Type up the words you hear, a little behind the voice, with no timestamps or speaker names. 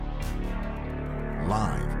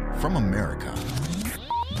Live from America,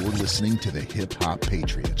 you're listening to the Hip Hop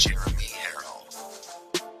Patriot, Jeremy Herrell.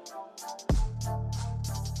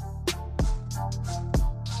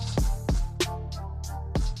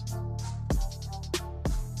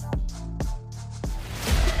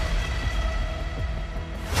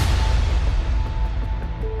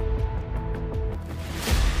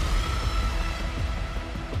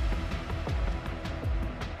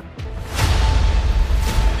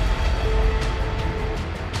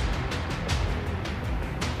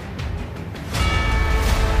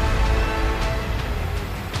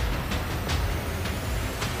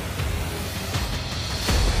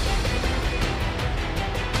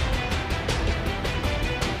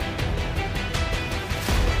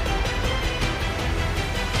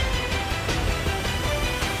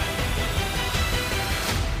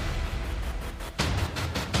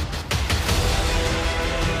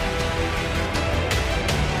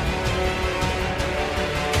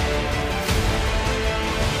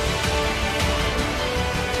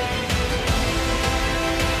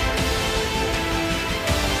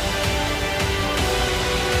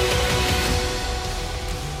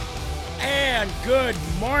 Good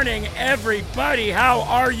morning, everybody. How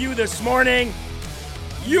are you this morning?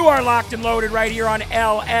 You are locked and loaded right here on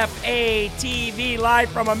LFA TV, live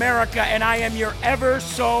from America, and I am your ever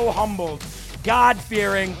so humbled,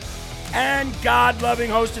 God-fearing, and God-loving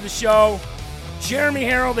host of the show, Jeremy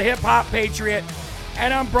Herrell, the hip-hop patriot,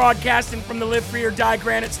 and I'm broadcasting from the Live Free or Die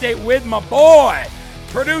Granite State with my boy,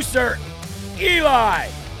 producer Eli.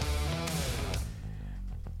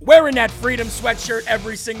 Wearing that freedom sweatshirt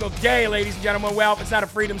every single day, ladies and gentlemen. Well, if it's not a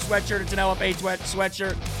freedom sweatshirt, it's an LFA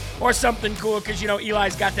sweatshirt or something cool because, you know,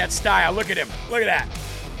 Eli's got that style. Look at him. Look at that.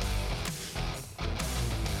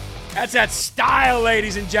 That's that style,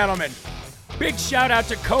 ladies and gentlemen. Big shout out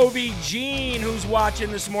to Kobe Jean, who's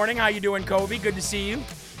watching this morning. How you doing, Kobe? Good to see you.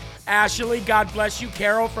 Ashley, God bless you.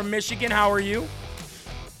 Carol from Michigan, how are you?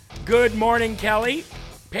 Good morning, Kelly.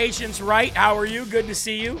 Patience Wright, how are you? Good to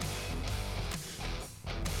see you.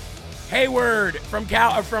 Hayward from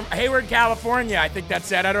Hayward, California. I think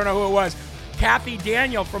that's it. I don't know who it was. Kathy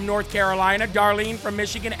Daniel from North Carolina. Darlene from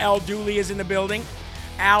Michigan. L. Dooley is in the building.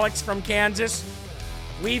 Alex from Kansas.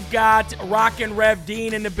 We've got Rockin' Rev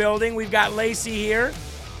Dean in the building. We've got Lacey here.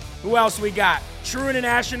 Who else we got? True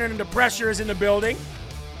International and The Pressure is in the building.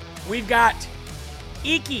 We've got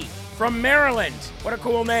Iki from Maryland. What a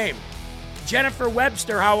cool name. Jennifer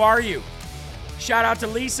Webster, how are you? Shout out to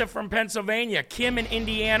Lisa from Pennsylvania. Kim in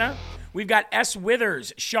Indiana. We've got S.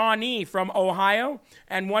 Withers, Shawnee from Ohio,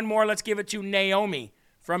 and one more, let's give it to Naomi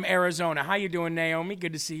from Arizona. How you doing, Naomi?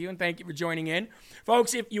 Good to see you, and thank you for joining in.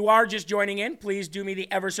 Folks, if you are just joining in, please do me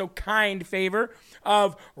the ever so kind favor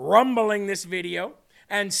of rumbling this video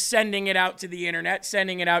and sending it out to the internet,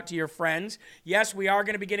 sending it out to your friends. Yes, we are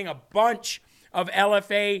going to be getting a bunch of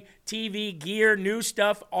LFA TV gear, new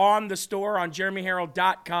stuff on the store on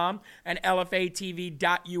jeremyherrell.com and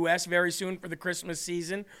lfatv.us very soon for the Christmas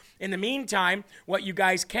season. In the meantime, what you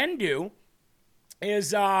guys can do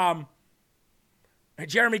is, Jeremy,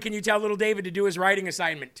 can you tell little David to do his writing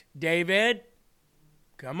assignment? David,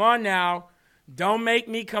 come on now. Don't make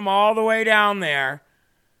me come all the way down there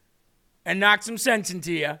and knock some sense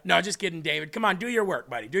into you. No, just kidding, David. Come on, do your work,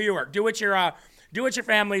 buddy. Do your work. Do what your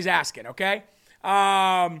family's asking, okay?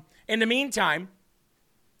 In the meantime,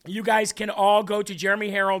 you guys can all go to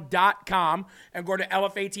jeremyherrell.com and go to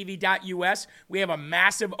lfatv.us. We have a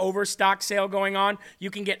massive overstock sale going on. You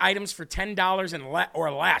can get items for $10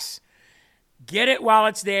 or less. Get it while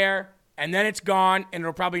it's there, and then it's gone, and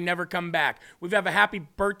it'll probably never come back. We have a happy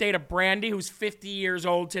birthday to Brandy, who's 50 years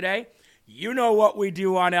old today. You know what we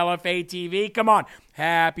do on LFA TV. Come on.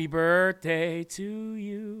 Happy birthday to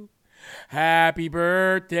you. Happy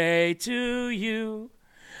birthday to you.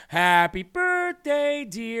 Happy birthday,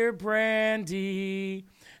 dear Brandy.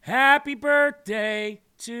 Happy birthday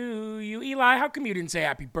to you. Eli, how come you didn't say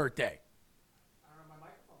happy birthday? I don't have my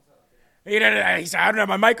microphone set up yet. He said, I don't have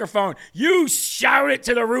my microphone. You shout it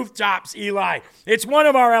to the rooftops, Eli. It's one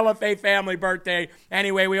of our LFA family birthday.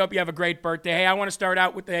 Anyway, we hope you have a great birthday. Hey, I want to start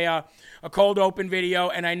out with a cold open video,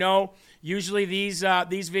 and I know usually these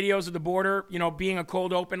videos of the border, you know, being a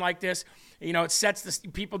cold open like this, you know, it sets the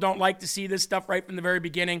people don't like to see this stuff right from the very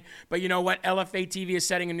beginning. But you know what? LFA TV is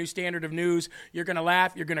setting a new standard of news. You're going to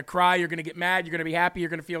laugh. You're going to cry. You're going to get mad. You're going to be happy. You're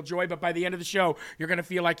going to feel joy. But by the end of the show, you're going to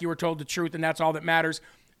feel like you were told the truth, and that's all that matters.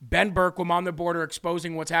 Ben Berkwam on the border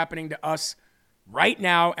exposing what's happening to us right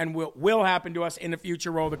now and will happen to us in the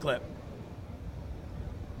future. Roll the clip.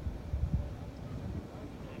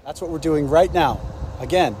 That's what we're doing right now.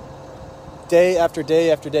 Again, day after day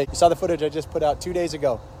after day. You saw the footage I just put out 2 days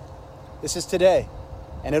ago. This is today,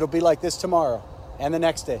 and it'll be like this tomorrow, and the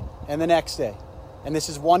next day, and the next day. And this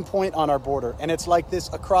is one point on our border, and it's like this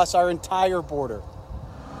across our entire border.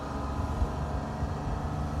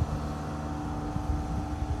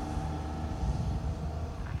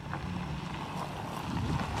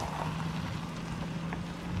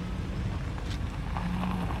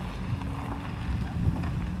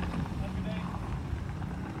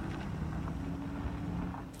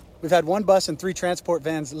 We've had one bus and 3 transport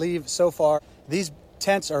vans leave so far. These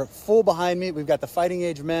tents are full behind me. We've got the fighting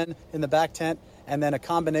age men in the back tent, and then a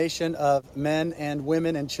combination of men and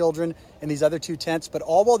women and children in these other 2 tents. But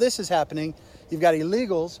all while this is happening, you've got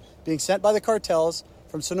illegals being sent by the cartels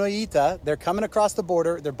from Sonoyita. They're coming across the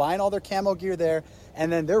border. They're buying all their camo gear there, and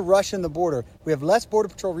then they're rushing the border. We have less Border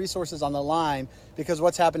Patrol resources on the line because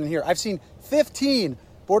what's happening here. I've seen 15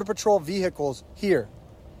 Border Patrol vehicles here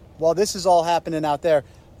while this is all happening out there.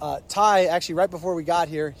 Ty, actually, right before we got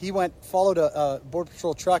here, he followed a Border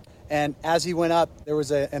Patrol truck, and as he went up, there was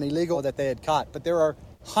an illegal that they had caught. But there are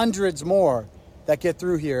hundreds more that get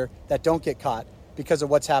through here that don't get caught because of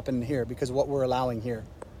what's happening here, because of what we're allowing here.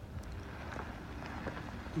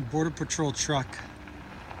 Border Patrol truck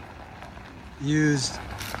used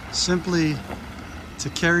simply to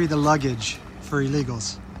carry the luggage for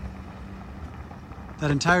illegals. That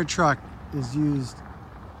entire truck is used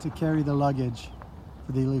to carry the luggage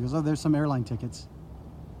for the illegals. Oh, there's some airline tickets.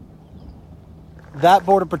 That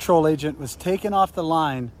Border Patrol agent was taken off the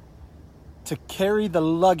line to carry the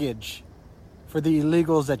luggage for the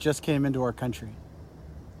illegals that just came into our country.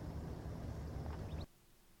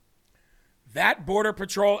 That Border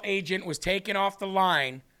Patrol agent was taken off the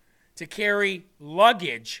line to carry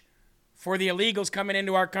luggage for the illegals coming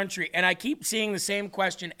into our country. And I keep seeing the same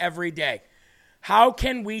question every day. How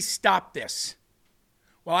can we stop this?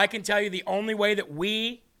 Well, I can tell you the only way that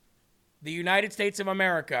we, the United States of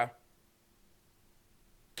America,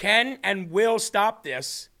 can and will stop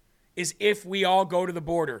this is if we all go to the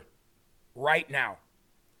border right now.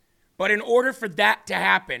 But in order for that to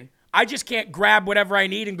happen, I just can't grab whatever I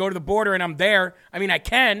need and go to the border and I'm there. I mean, I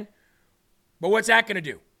can, but what's that going to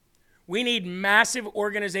do? We need massive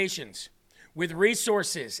organizations with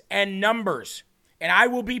resources and numbers, and I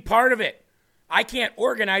will be part of it. I can't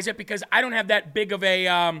organize it because I don't have that big of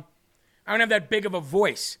a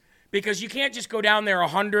voice, because you can't just go down there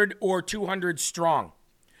 100 or 200 strong.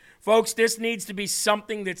 Folks, this needs to be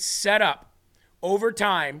something that's set up over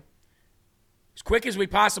time, as quick as we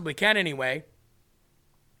possibly can anyway.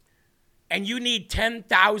 And you need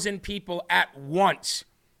 10,000 people at once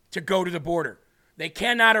to go to the border. They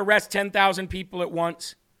cannot arrest 10,000 people at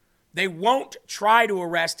once. They won't try to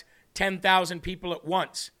arrest 10,000 people at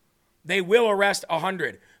once. They will arrest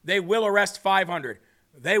 100. They will arrest 500.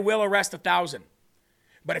 They will arrest 1,000.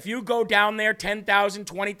 But if you go down there 10,000,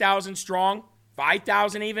 20,000 strong,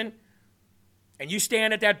 5,000 even, and you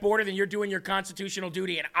stand at that border, then you're doing your constitutional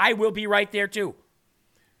duty, and I will be right there too.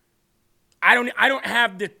 I don't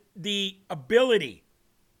have the ability.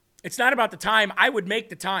 It's not about the time. I would make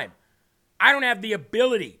the time. I don't have the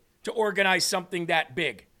ability to organize something that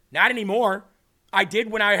big. Not anymore. I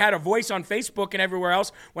did when I had a voice on Facebook and everywhere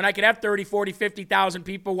else, when I could have 30, 40, 50,000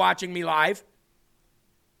 people watching me live.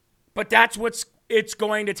 But that's what it's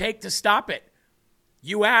going to take to stop it.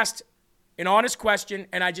 You asked an honest question,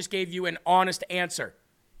 and I just gave you an honest answer.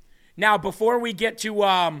 Now, before we get to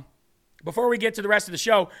the rest of the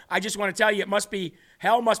show, I just want to tell you,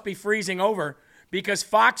 hell must be freezing over, because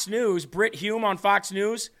Fox News, Brit Hume on Fox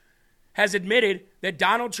News, has admitted that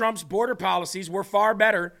Donald Trump's border policies were far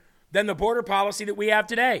better than the border policy that we have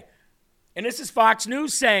today. And this is Fox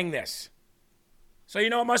News saying this. So you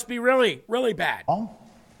know it must be really, really bad.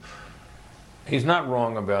 He's not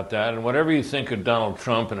wrong about that. And whatever you think of Donald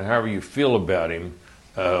Trump and however you feel about him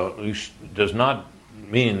does not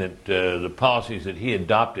mean that the policies that he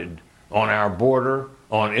adopted on our border,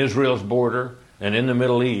 on Israel's border, and in the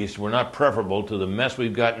Middle East were not preferable to the mess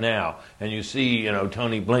we've got now. And you see,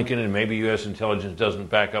 Tony Blinken, and maybe U.S. intelligence doesn't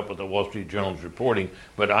back up what the Wall Street Journal is reporting,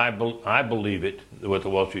 but I believe it, what the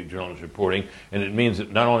Wall Street Journal is reporting, and it means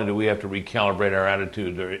that not only do we have to recalibrate our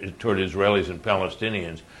attitude toward Israelis and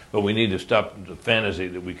Palestinians, but we need to stop the fantasy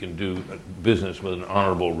that we can do business with an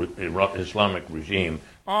honorable Islamic regime.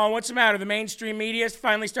 Oh, what's the matter? The mainstream media is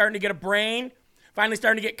finally starting to get a brain, finally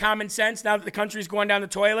starting to get common sense now that the country's going down the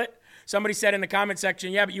toilet. Somebody said in the comment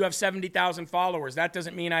section, yeah, but you have 70,000 followers. That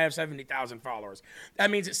doesn't mean I have 70,000 followers.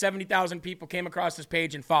 That means that 70,000 people came across this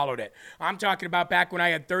page and followed it. I'm talking about back when I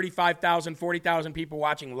had 35,000, 40,000 people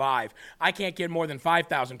watching live. I can't get more than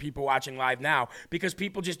 5,000 people watching live now because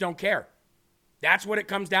people just don't care. That's what it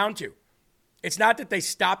comes down to. It's not that they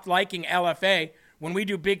stopped liking LFA. When we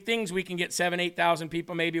do big things, we can get 7,000, 8,000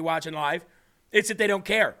 people maybe watching live. It's that they don't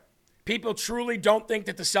care. People truly don't think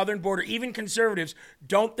that the southern border, even conservatives,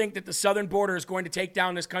 don't think that the southern border is going to take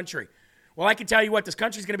down this country. Well, I can tell you what, this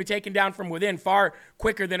country is going to be taken down from within far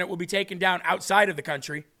quicker than it will be taken down outside of the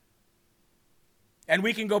country. And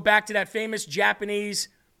we can go back to that famous Japanese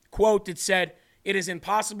quote that said, "It is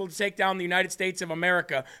impossible to take down the United States of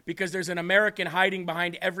America because there's an American hiding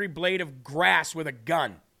behind every blade of grass with a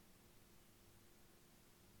gun."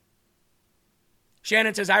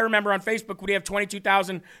 Shannon says, I remember on Facebook we have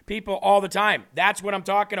 22,000 people all the time. That's what I'm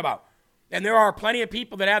talking about. And there are plenty of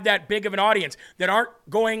people that have that big of an audience that aren't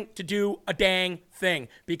going to do a dang thing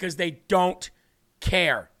because they don't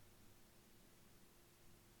care.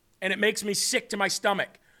 And it makes me sick to my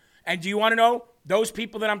stomach. And do you want to know those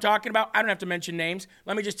people that I'm talking about? I don't have to mention names.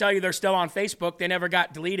 Let me just tell you they're still on Facebook. They never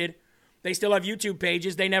got deleted. They still have YouTube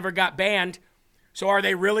pages. They never got banned. So are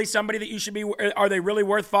they really somebody that you should be, are they really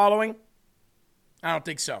worth following? I don't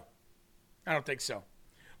think so. I don't think so.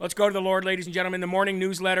 Let's go to the Lord, ladies and gentlemen. The morning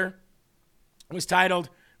newsletter was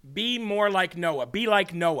titled, Be More Like Noah. Be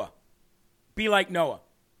like Noah. Be like Noah.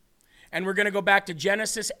 And we're going to go back to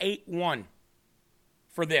Genesis 8:1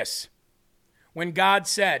 for this. When God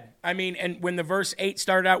said, and when the verse 8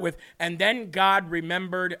 started out with, and then God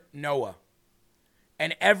remembered Noah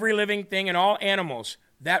and every living thing and all animals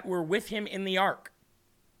that were with him in the ark.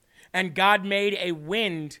 And God made a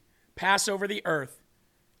wind pass over the earth,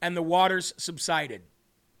 and the waters subsided.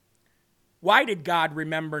 Why did God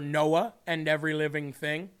remember Noah and every living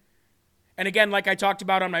thing? And again, like I talked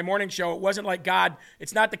about on my morning show, it wasn't like God,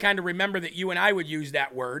 it's not the kind of remember that you and I would use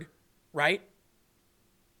that word, right?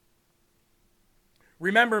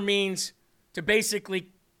 Remember means to basically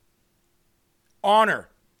honor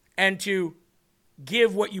and to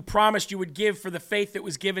give what you promised you would give for the faith that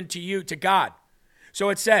was given to you, to God. So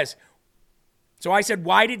it says, so I said,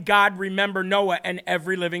 why did God remember Noah and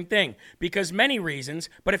every living thing? Because many reasons,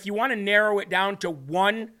 but if you want to narrow it down to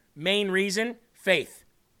one main reason, faith.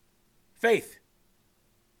 Faith.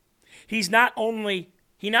 He not only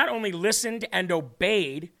listened and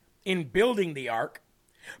obeyed in building the ark,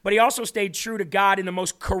 but he also stayed true to God in the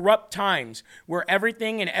most corrupt times where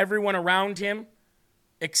everything and everyone around him,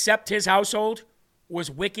 except his household, was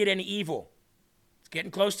wicked and evil. It's getting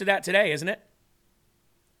close to that today, isn't it?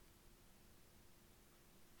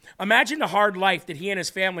 Imagine the hard life that he and his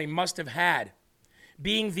family must have had,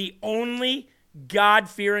 being the only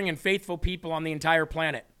God-fearing and faithful people on the entire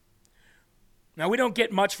planet. Now, we don't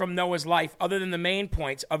get much from Noah's life other than the main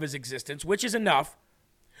points of his existence, which is enough.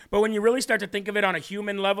 But when you really start to think of it on a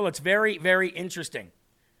human level, it's very, very interesting.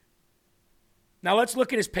 Now, let's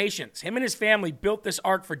look at his patience. Him and his family built this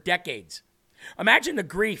ark for decades. Imagine the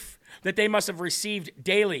grief that they must have received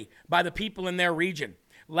daily by the people in their region,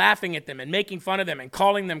 laughing at them and making fun of them and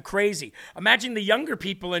calling them crazy. Imagine the younger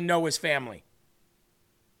people in Noah's family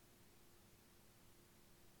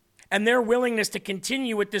and their willingness to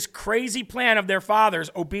continue with this crazy plan of their father's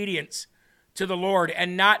obedience to the Lord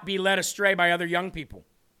and not be led astray by other young people.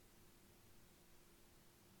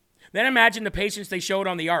 Then imagine the patience they showed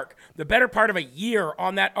on the ark, the better part of a year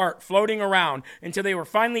on that ark floating around until they were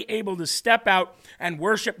finally able to step out and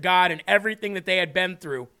worship God and everything that they had been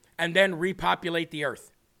through and then repopulate the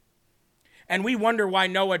earth. And we wonder why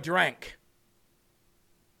Noah drank.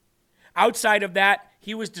 Outside of that,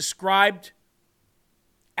 he was described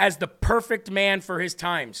as the perfect man for his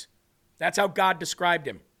times. That's how God described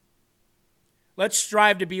him. Let's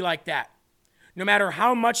strive to be like that. No matter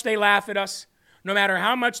how much they laugh at us, no matter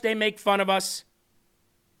how much they make fun of us,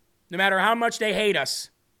 no matter how much they hate us,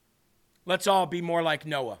 let's all be more like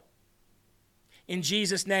Noah. In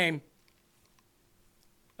Jesus' name,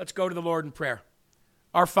 let's go to the Lord in prayer.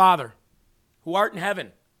 Our Father, who art in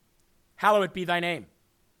heaven, hallowed be thy name.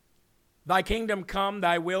 Thy kingdom come,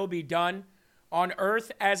 thy will be done, on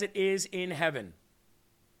earth as it is in heaven.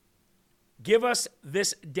 Give us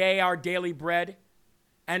this day our daily bread,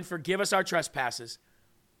 and forgive us our trespasses,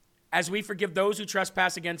 as we forgive those who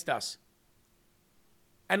trespass against us.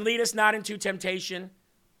 And lead us not into temptation,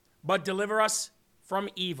 but deliver us from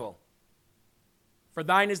evil. For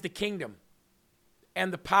thine is the kingdom,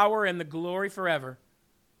 and the power, and the glory forever.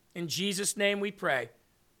 In Jesus' name we pray.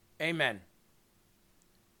 Amen.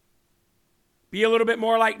 Be a little bit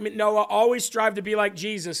more like Noah. Always strive to be like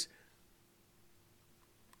Jesus.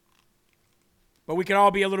 But we can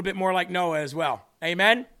all be a little bit more like Noah as well.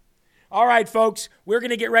 Amen? All right, folks, we're going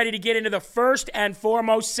to get ready to get into the first and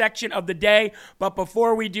foremost section of the day. But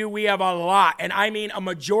before we do, we have a lot, and I mean a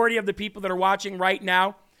majority of the people that are watching right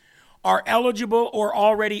now are eligible or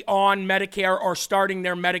already on Medicare or starting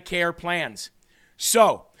their Medicare plans.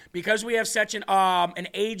 So, because we have such an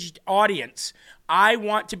aged audience, I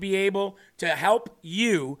want to be able to help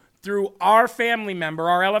you through our family member,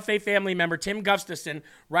 our LFA family member, Tim Gustafson,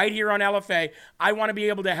 right here on LFA. I want to be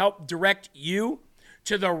able to help direct you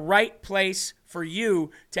to the right place for you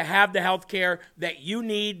to have the health care that you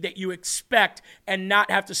need, that you expect, and not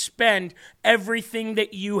have to spend everything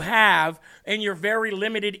that you have in your very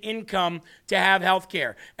limited income to have health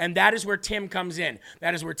care. And that is where Tim comes in.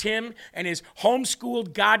 That is where Tim and his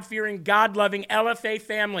homeschooled, God-fearing, God-loving LFA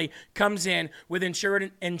family comes in with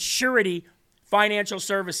Insurity Financial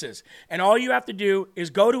Services. And all you have to do is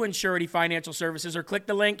go to Insurity Financial Services or click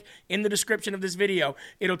the link in the description of this video.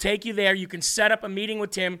 It'll take you there. You can set up a meeting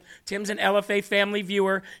with Tim. Tim's an LFA family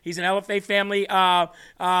viewer. He's an LFA family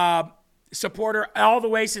supporter all the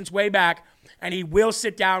way since way back. And he will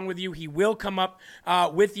sit down with you. He will come up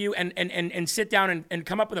with you and sit down and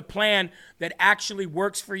come up with a plan that actually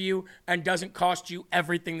works for you and doesn't cost you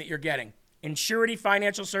everything that you're getting. Insurity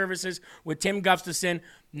Financial Services with Tim Gustafson.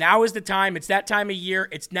 Now is the time. It's that time of year.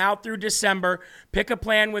 It's now through December. Pick a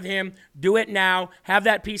plan with him. Do it now. Have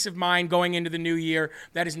that peace of mind going into the new year.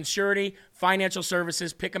 That is Insurity Financial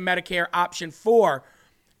Services. Pick a Medicare option for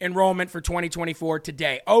enrollment for 2024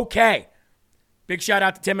 today. Okay. Big shout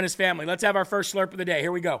out to Tim and his family. Let's have our first slurp of the day.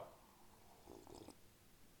 Here we go.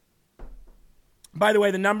 By the way,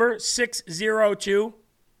 the number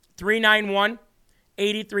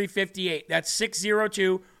 602-391-8358. That's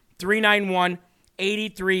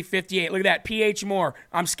 602-391-8358. Look at that. PH Moore.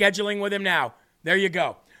 I'm scheduling with him now. There you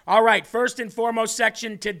go. All right. First and foremost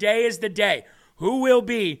section. Today is the day. Who will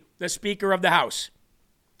be the Speaker of the House?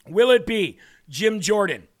 Will it be Jim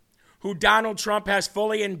Jordan, who Donald Trump has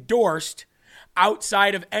fully endorsed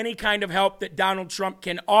outside of any kind of help that Donald Trump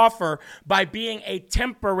can offer by being a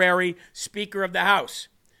temporary Speaker of the House?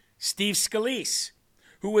 Steve Scalise,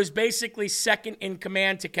 who was basically second in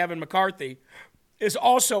command to Kevin McCarthy, is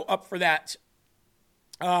also up for that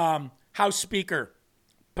House Speaker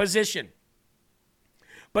position.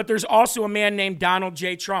 But there's also a man named Donald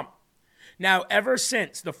J. Trump. Now, ever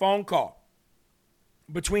since the phone call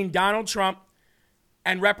between Donald Trump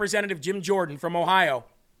and Representative Jim Jordan from Ohio,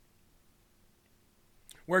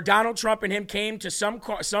 where Donald Trump and him came to some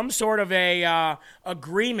sort of a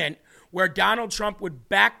agreement where Donald Trump would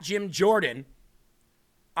back Jim Jordan,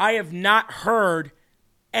 I have not heard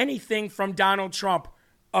anything from Donald Trump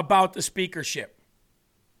about the speakership.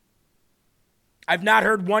 I've not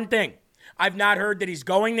heard one thing. I've not heard that he's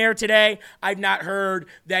going there today. I've not heard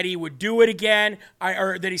that he would do it again,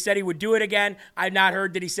 or that he said he would do it again. I've not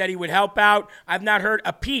heard that he said he would help out. I've not heard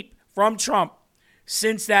a peep from Trump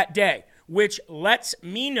since that day, which lets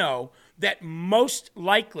me know that most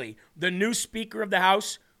likely the new Speaker of the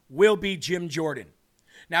House will be Jim Jordan.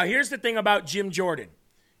 Now, here's the thing about Jim Jordan.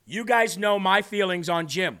 You guys know my feelings on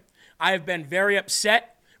Jim. I have been very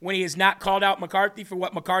upset when he has not called out McCarthy for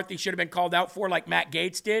what McCarthy should have been called out for, like Matt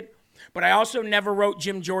Gaetz did. But I also never wrote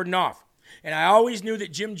Jim Jordan off. And I always knew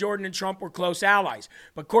that Jim Jordan and Trump were close allies.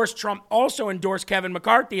 But of course, Trump also endorsed Kevin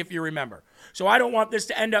McCarthy, if you remember. So I don't want this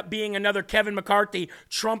to end up being another Kevin McCarthy,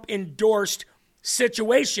 Trump-endorsed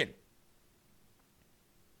situation.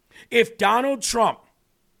 If Donald Trump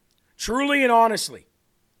truly and honestly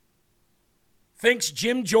thinks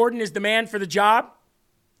Jim Jordan is the man for the job,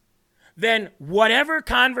 then whatever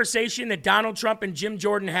conversation that Donald Trump and Jim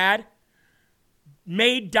Jordan had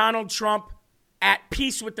made Donald Trump at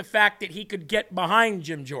peace with the fact that he could get behind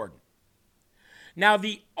Jim Jordan. Now,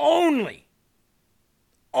 the only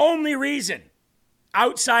reason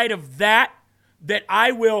outside of that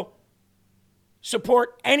I will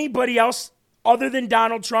support anybody else other than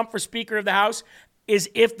Donald Trump for Speaker of the House is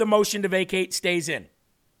if the motion to vacate stays in.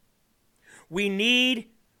 We need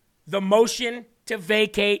the motion to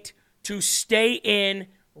vacate to stay in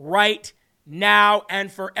right now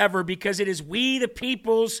and forever, because it is we the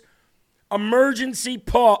people's emergency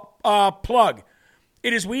plug.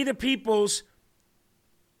 It is we the people's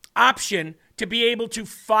option to be able to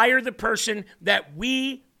fire the person that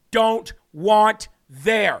we don't want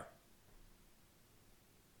there.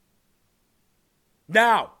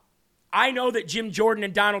 Now, I know that Jim Jordan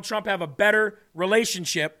and Donald Trump have a better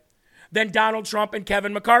relationship than Donald Trump and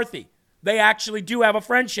Kevin McCarthy. They actually do have a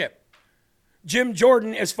friendship. Jim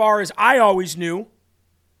Jordan, as far as I always knew,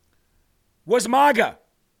 was MAGA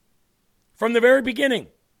from the very beginning.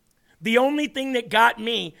 The only thing that got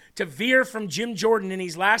me to veer from Jim Jordan in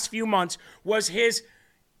these last few months was his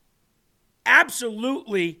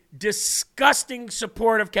absolutely disgusting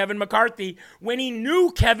support of Kevin McCarthy when he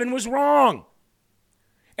knew Kevin was wrong.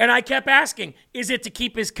 And I kept asking, is it to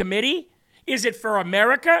keep his committee? Is it for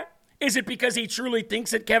America? Is it because he truly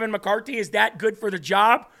thinks that Kevin McCarthy is that good for the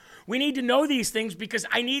job? We need to know these things because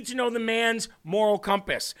I need to know the man's moral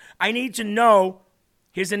compass. I need to know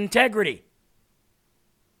his integrity.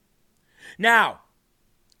 Now,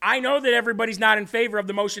 I know that everybody's not in favor of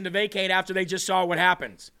the motion to vacate after they just saw what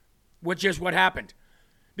happens, which is what happened.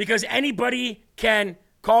 Because anybody can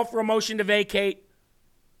call for a motion to vacate,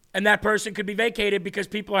 and that person could be vacated because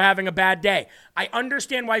people are having a bad day. I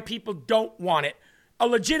understand why people don't want it. A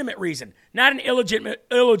legitimate reason, not an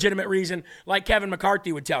illegitimate reason like Kevin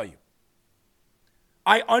McCarthy would tell you.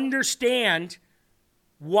 I understand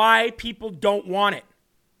why people don't want it.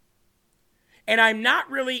 And I'm not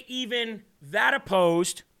really even that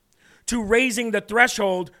opposed to raising the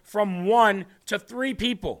threshold from 1 to 3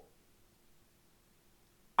 people.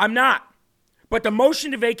 I'm not. But the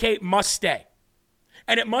motion to vacate must stay.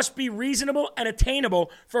 And it must be reasonable and attainable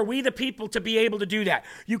for we the people to be able to do that.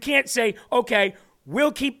 You can't say, okay,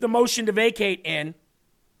 we'll keep the motion to vacate in.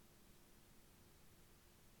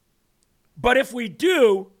 But if we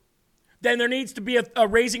do, then there needs to be a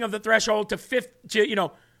raising of the threshold to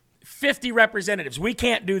 50 representatives. We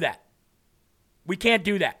can't do that. We can't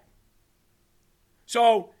do that.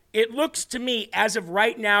 So it looks to me as of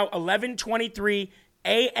right now, 11:23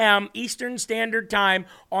 a.m. Eastern Standard Time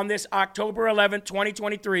on this October 11th,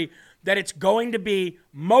 2023, that it's going to be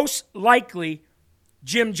most likely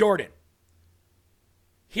Jim Jordan.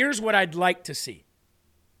 Here's what I'd like to see.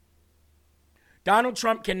 Donald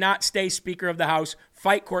Trump cannot stay Speaker of the House,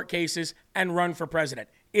 fight court cases, and run for president.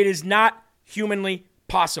 It is not humanly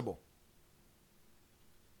possible.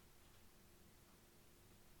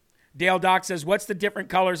 Dale Doc says, what's the different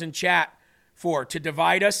colors in chat for? To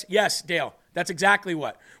divide us? Yes, Dale. That's exactly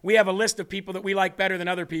what. We have a list of people that we like better than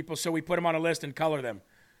other people, so we put them on a list and color them.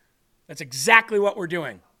 That's exactly what we're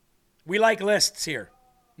doing. We like lists here.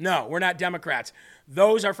 No, we're not Democrats.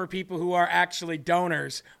 Those are for people who are actually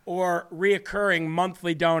donors or reoccurring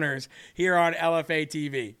monthly donors here on LFA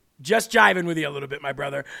TV. Just jiving with you a little bit, my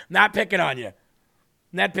brother. Not picking on you.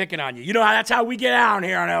 Not picking on you. You know, that's how we get down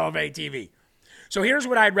here on LFA TV. So here's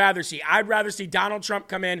what I'd rather see. I'd rather see Donald Trump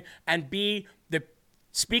come in and be the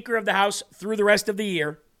Speaker of the House through the rest of the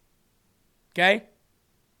year. Okay?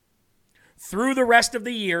 Through the rest of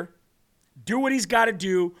the year. Do what he's got to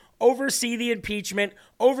do. Oversee the impeachment.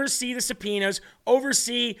 Oversee the subpoenas.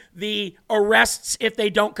 Oversee the arrests if they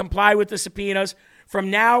don't comply with the subpoenas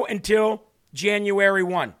from now until January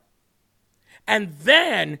 1. And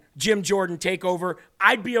then Jim Jordan take over.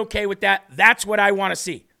 I'd be okay with that. That's what I want to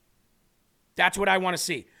see. That's what I want to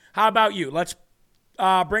see. How about you? Let's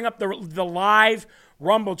bring up the live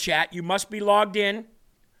Rumble chat. You must be logged in.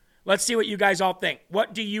 Let's see what you guys all think.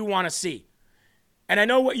 What do you want to see? And I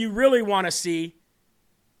know what you really want to see.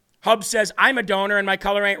 Hub says, I'm a donor and my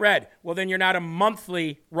color ain't red. Well, then you're not a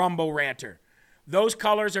monthly Rumble ranter. Those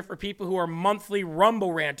colors are for people who are monthly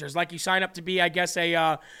Rumble ranters. Like you sign up to be, I guess,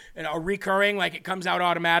 a recurring, like it comes out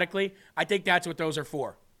automatically. I think that's what those are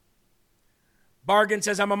for. Bargain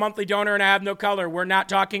says, I'm a monthly donor and I have no color. We're not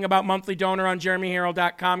talking about monthly donor on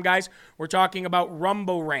jeremyherald.com, guys. We're talking about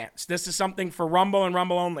Rumble rants. This is something for Rumble and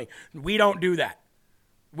Rumble only. We don't do that.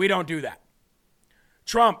 We don't do that.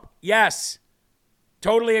 Trump, yes.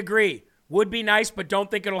 Totally agree. Would be nice, but don't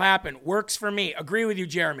think it'll happen. Works for me. Agree with you,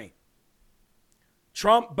 Jeremy.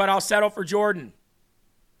 Trump, but I'll settle for Jordan.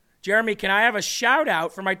 Jeremy, can I have a shout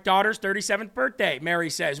out for my daughter's 37th birthday? Mary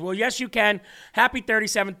says, well, yes, you can. Happy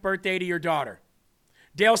 37th birthday to your daughter.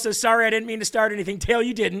 Dale says, sorry, I didn't mean to start anything. Dale,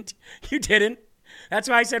 you didn't. You didn't. That's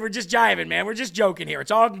why I said we're just jiving, man. We're just joking here.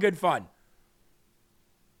 It's all in good fun.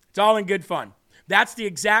 It's all in good fun. That's the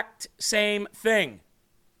exact same thing.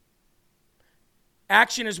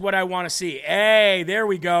 Action is what I want to see. Hey, there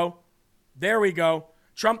we go. There we go.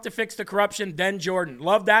 Trump to fix the corruption, then Jordan.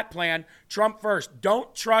 Love that plan. Trump first.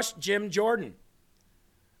 Don't trust Jim Jordan.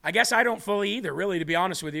 I guess I don't fully either, really, to be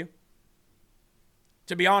honest with you.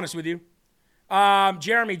 To be honest with you.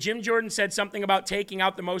 Jeremy, Jim Jordan said something about taking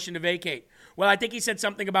out the motion to vacate. Well, I think he said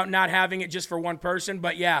something about not having it just for one person,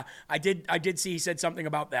 but yeah, I did see he said something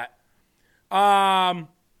about that. I'm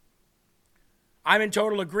in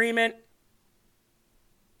total agreement.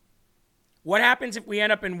 What happens if we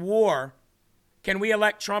end up in war? Can we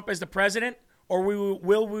elect Trump as the president? Or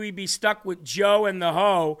will we be stuck with Joe and the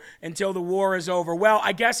Ho until the war is over? Well,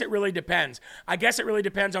 I guess it really depends. I guess it really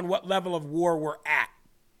depends on what level of war we're at.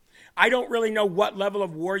 I don't really know what level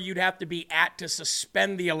of war you'd have to be at to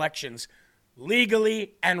suspend the elections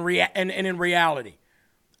legally and in reality.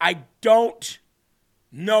 I don't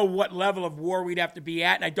know what level of war we'd have to be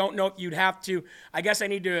at, and I don't know if you'd have to. I guess I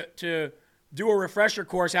need to do a refresher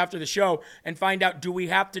course after the show and find out, do we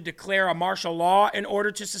have to declare a martial law in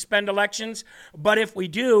order to suspend elections? But if we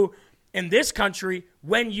do, In this country,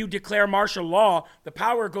 when you declare martial law, the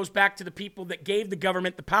power goes back to the people that gave the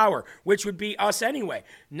government the power, which would be us anyway,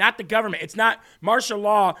 not the government. It's not, martial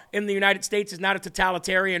law in the United States is not a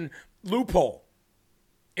totalitarian loophole.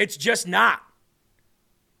 It's just not.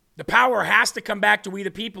 The power has to come back to we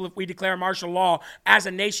the people if we declare martial law as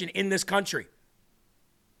a nation in this country.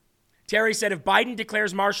 Terry said if Biden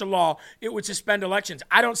declares martial law, it would suspend elections.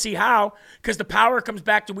 I don't see how, because the power comes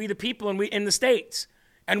back to we the people and we in the states.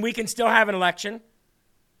 And we can still have an election.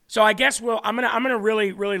 So I guess I'm gonna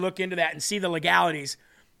really look into that and see the legalities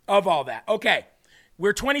of all that. Okay,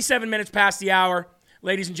 we're 27 minutes past the hour,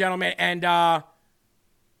 ladies and gentlemen, and I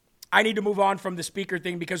need to move on from the speaker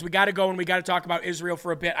thing because we got to go and we got to talk about Israel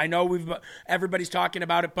for a bit. I know everybody's talking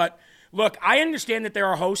about it, but look, I understand that there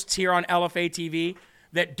are hosts here on LFA TV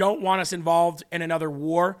that don't want us involved in another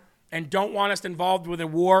war and don't want us involved with a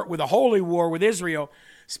war, with a holy war with Israel,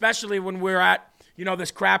 especially when we're at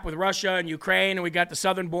this crap with Russia and Ukraine, and we got the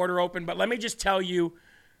southern border open. But let me just tell you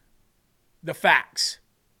the facts.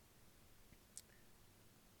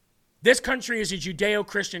 This country is a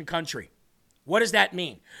Judeo-Christian country. What does that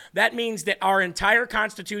mean? That means that our entire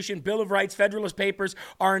Constitution, Bill of Rights, Federalist Papers,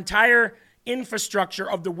 our entire infrastructure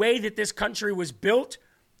of the way that this country was built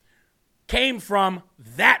came from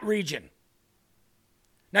that region.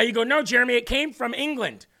 Now you go, no, Jeremy, it came from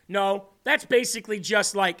England. No, that's basically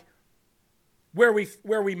just like where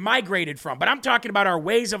we migrated from. But I'm talking about our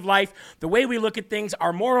ways of life, the way we look at things,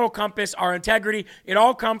 our moral compass, our integrity. It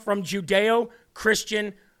all come from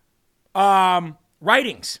Judeo-Christian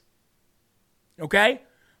writings. Okay?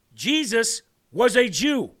 Jesus was a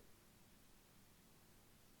Jew.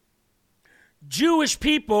 Jewish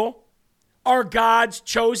people are God's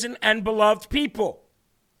chosen and beloved people.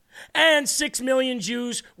 And 6 million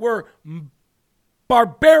Jews were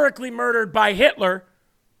barbarically murdered by Hitler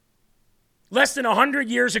less than 100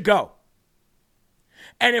 years ago.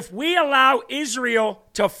 And if we allow Israel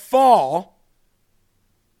to fall,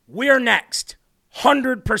 we're next.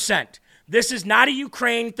 100%. This is not a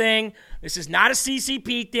Ukraine thing. This is not a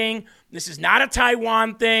CCP thing. This is not a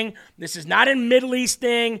Taiwan thing. This is not a Middle East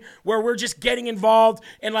thing where we're just getting involved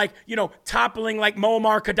and toppling like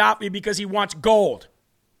Muammar Gaddafi because he wants gold.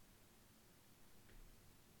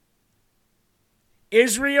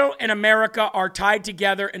 Israel and America are tied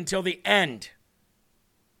together until the end.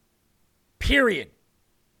 Period.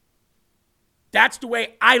 That's the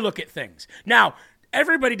way I look at things. Now,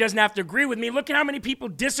 everybody doesn't have to agree with me. Look at how many people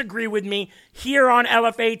disagree with me here on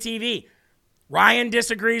LFA TV. Ryan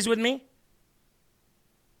disagrees with me.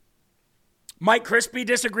 Mike Crispy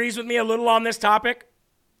disagrees with me a little on this topic.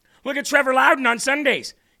 Look at Trevor Loudon on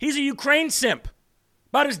Sundays. He's a Ukraine simp.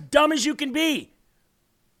 About as dumb as you can be.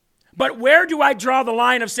 But where do I draw the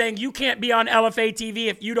line of saying you can't be on LFA TV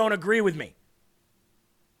if you don't agree with me?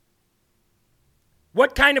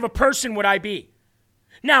 What kind of a person would I be?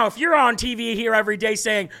 Now, if you're on TV here every day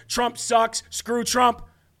saying Trump sucks, screw Trump,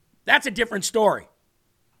 that's a different story.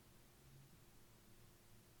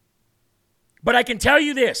 But I can tell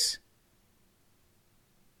you this.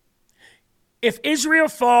 If Israel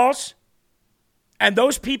falls and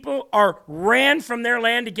those people are ran from their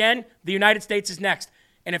land again, the United States is next.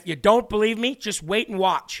 And if you don't believe me, just wait and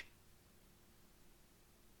watch.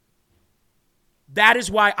 That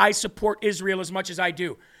is why I support Israel as much as I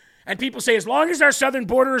do. And people say, as long as our southern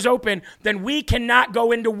border is open, then we cannot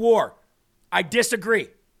go into war. I disagree.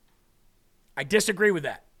 I disagree with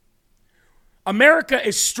that. America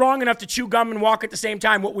is strong enough to chew gum and walk at the same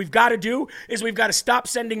time. What we've got to do is we've got to stop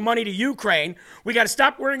sending money to Ukraine. We got to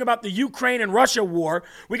stop worrying about the Ukraine and Russia war.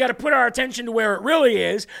 We got to put our attention to where it really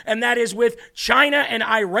is, and that is with China and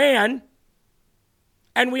Iran.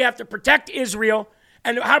 And we have to protect Israel.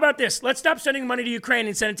 And how about this? Let's stop sending money to Ukraine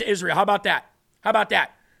and send it to Israel. How about that? How about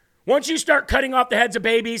that? Once you start cutting off the heads of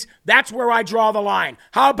babies, that's where I draw the line.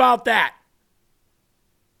 How about that?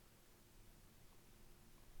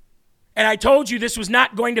 And I told you this was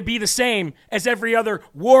not going to be the same as every other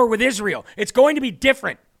war with Israel. It's going to be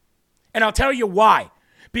different. And I'll tell you why.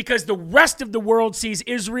 Because the rest of the world sees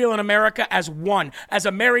Israel and America as one, as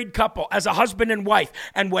a married couple, as a husband and wife.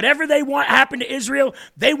 And whatever they want happen to Israel,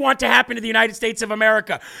 they want to happen to the United States of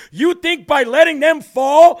America. You think by letting them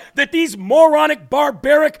fall that these moronic,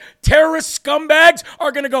 barbaric, terrorist scumbags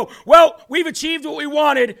are going to go, well, we've achieved what we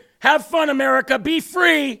wanted. Have fun, America. Be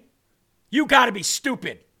free. You got to be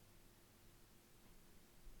stupid.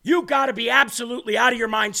 You got to be absolutely out of your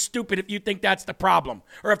mind stupid if you think that's the problem,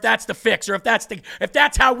 or if that's the fix, or if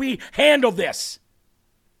that's how we handle this.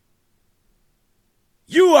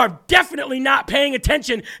 You are definitely not paying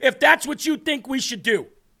attention if that's what you think we should do.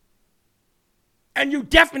 And you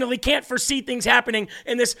definitely can't foresee things happening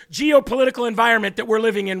in this geopolitical environment that we're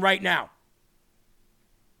living in right now.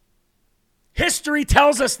 History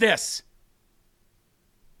tells us this.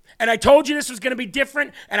 And I told you this was going to be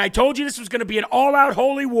different, and I told you this was going to be an all-out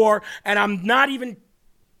holy war, and I'm not even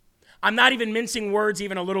mincing words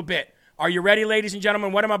even a little bit. Are you ready, ladies and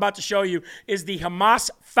gentlemen? What I'm about to show you is the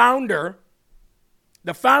Hamas founder,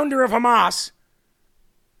 the founder of Hamas,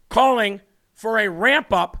 calling for a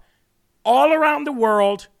ramp-up all around the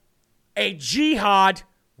world, a jihad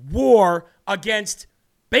war against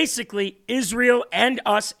basically Israel and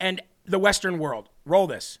us and the Western world. Roll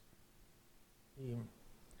this.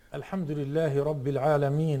 الحمد لله رب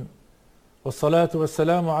العالمين والصلاة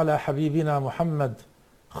والسلام على حبيبنا محمد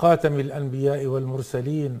خاتم الأنبياء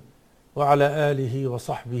والمرسلين وعلى آله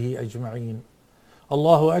وصحبه أجمعين.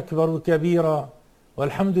 الله أكبر كبيرا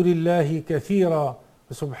والحمد لله كثيرا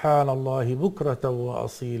وسبحان الله بكرة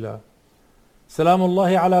وأصيلا. سلام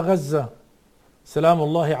الله على غزة، سلام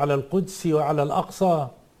الله على القدس وعلى الأقصى،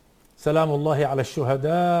 سلام الله على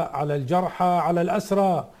الشهداء، على الجرحى، على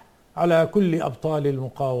الأسرى، على كل أبطال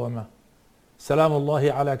المقاومة. سلام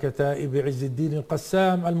الله على كتائب عز الدين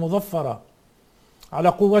القسام المظفرة، على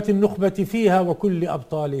قوة النخبة فيها وكل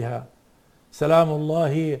أبطالها. سلام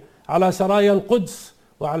الله على سرايا القدس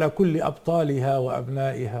وعلى كل أبطالها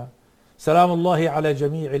وأبنائها. سلام الله على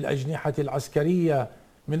جميع الأجنحة العسكرية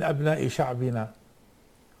من أبناء شعبنا.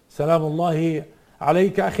 سلام الله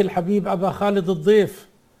عليك أخي الحبيب أبا خالد الضيف،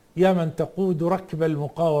 يا من تقود ركب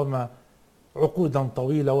المقاومة عقودا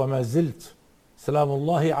طويلة وما زلت. سلام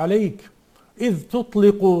الله عليك إذ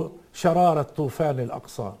تطلق شرارة طوفان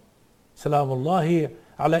الأقصى. سلام الله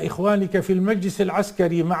على إخوانك في المجلس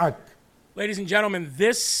العسكري معك. Ladies and gentlemen,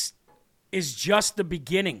 this is just the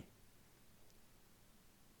beginning.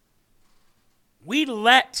 We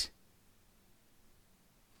let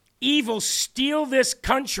evil steal this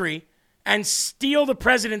country and steal the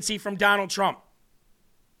presidency from Donald Trump.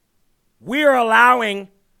 We're allowing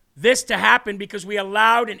this to happen because we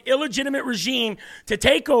allowed an illegitimate regime to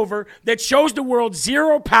take over that shows the world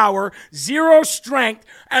zero power, zero strength,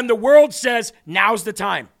 and the world says, now's the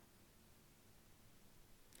time.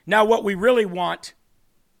 Now, what we really want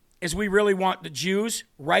is we really want the Jews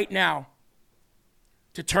right now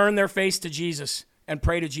to turn their face to Jesus and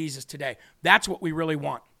pray to Jesus today. That's what we really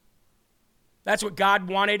want. That's what God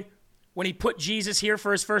wanted when he put Jesus here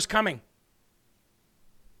for his first coming.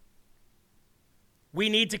 We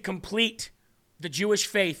need to complete the Jewish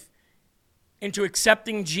faith into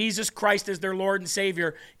accepting Jesus Christ as their Lord and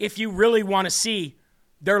Savior if you really want to see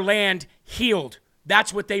their land healed.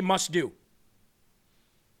 That's what they must do.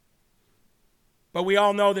 But we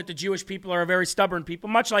all know that the Jewish people are a very stubborn people,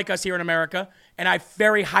 much like us here in America, and I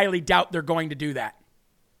very highly doubt they're going to do that.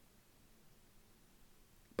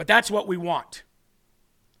 But that's what we want.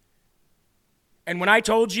 And when I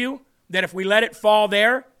told you that if we let it fall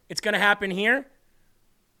there, it's going to happen here,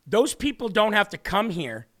 those people don't have to come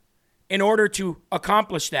here in order to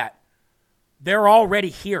accomplish that. They're already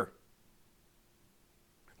here.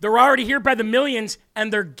 They're already here by the millions,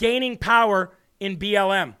 and they're gaining power in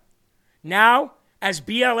BLM. Now, as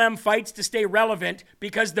BLM fights to stay relevant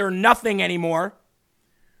because they're nothing anymore,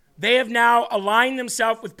 they have now aligned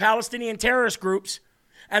themselves with Palestinian terrorist groups,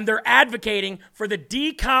 and they're advocating for the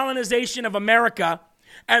decolonization of America.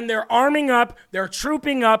 And they're arming up, they're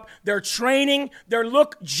trooping up, they're training, they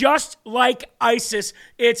look just like ISIS.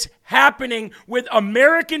 It's happening with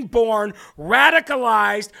American-born,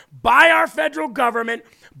 radicalized by our federal government,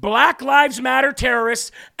 Black Lives Matter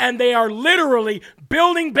terrorists, and they are literally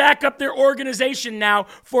building back up their organization now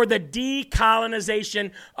for the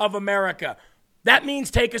decolonization of America. That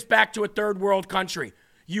means take us back to a third world country.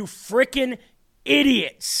 You frickin'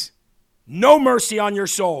 idiots. No mercy on your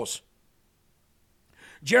souls.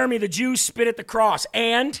 Jeremy, the Jews spit at the cross.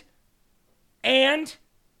 And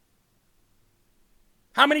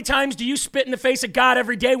how many times do you spit in the face of God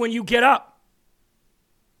every day when you get up?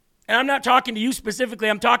 And I'm not talking to you specifically.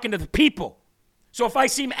 I'm talking to the people. So if I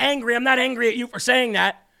seem angry, I'm not angry at you for saying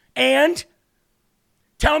that. And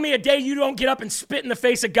tell me a day you don't get up and spit in the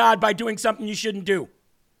face of God by doing something you shouldn't do.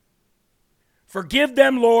 Forgive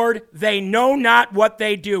them, Lord. They know not what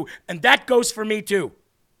they do. And that goes for me too.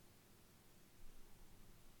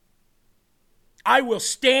 I will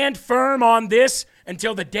stand firm on this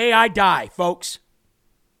until the day I die, folks.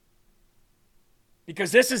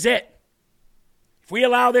 Because this is it. If we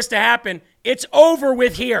allow this to happen, it's over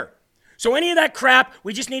with here. So any of that crap,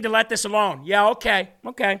 we just need to let this alone. Yeah, okay.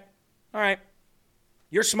 All right.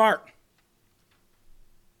 You're smart.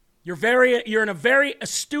 You're a very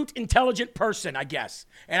astute, intelligent person, I guess.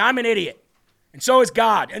 And I'm an idiot. And so is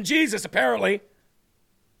God. And Jesus, apparently.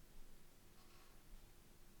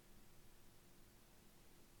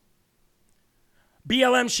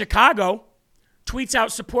 BLM Chicago tweets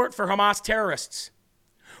out support for Hamas terrorists,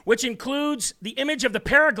 which includes the image of the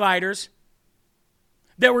paragliders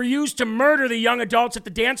that were used to murder the young adults at the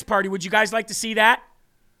dance party. Would you guys like to see that?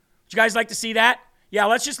 Would you guys like to see that? Yeah,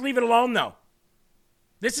 let's just leave it alone, though.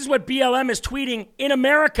 This is what BLM is tweeting in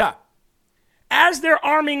America as they're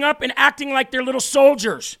arming up and acting like they're little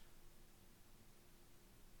soldiers.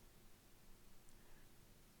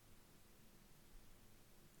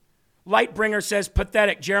 Lightbringer says,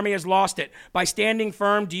 pathetic. Jeremy has lost it. By standing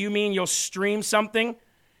firm, do you mean you'll stream something?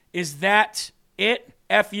 Is that it?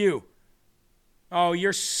 F you. Oh,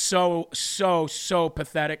 you're so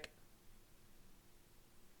pathetic.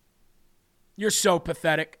 You're so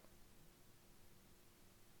pathetic.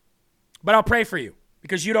 But I'll pray for you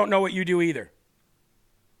because you don't know what you do either.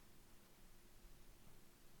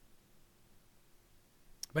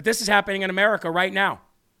 But this is happening in America right now.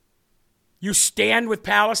 You stand with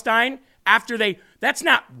Palestine after that's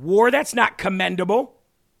not war, that's not commendable.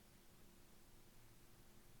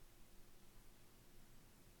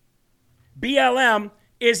 BLM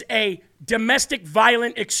is a domestic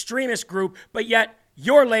violent extremist group, but yet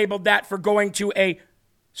you're labeled that for going to a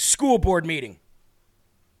school board meeting.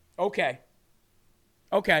 Okay.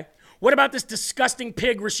 What about this disgusting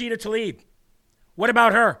pig, Rashida Tlaib? What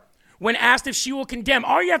about her? When asked if she will condemn,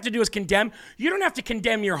 all you have to do is condemn. You don't have to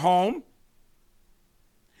condemn your home.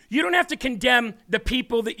 You don't have to condemn the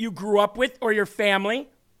people that you grew up with or your family.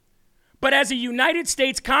 But as a United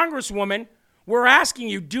States Congresswoman, we're asking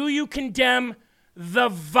you, do you condemn the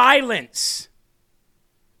violence?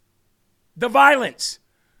 The violence.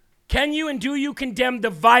 Can you and do you condemn the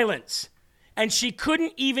violence? And she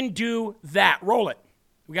couldn't even do that. Roll it.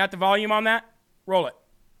 We got the volume on that? Roll it.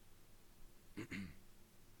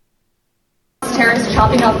 Terrorists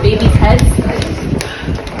chopping off babies' heads.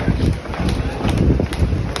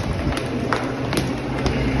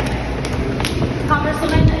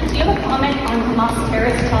 Congresswoman, do you have a comment on Hamas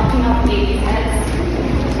terrorists chopping off babies' heads?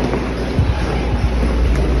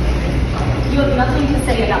 You have nothing to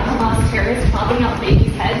say about Hamas terrorists chopping off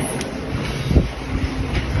babies' heads?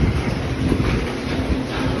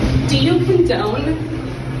 Do you condone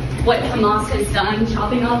what Hamas has done,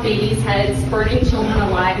 chopping off babies' heads, burning children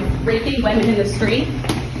alive, raping women in the street?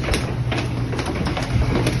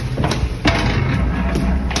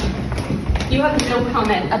 You have no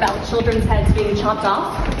comment about children's heads being chopped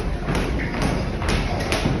off?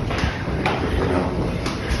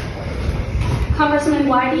 Congressman,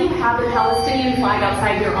 why do you have the Palestinian flag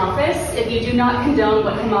outside your office if you do not condone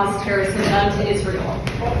what Hamas terrorists have done to Israel?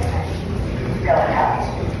 Go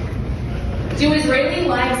ahead. Do Israeli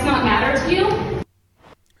lives not matter to you?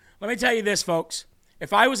 Let me tell you this, folks.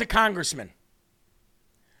 If I was a congressman,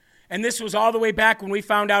 and this was all the way back when we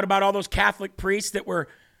found out about all those Catholic priests that were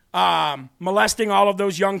molesting all of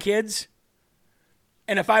those young kids,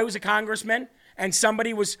 and if I was a congressman and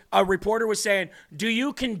a reporter was saying, do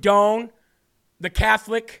you condone the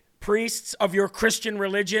Catholic priests of your Christian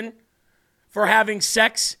religion for having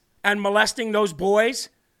sex and molesting those boys?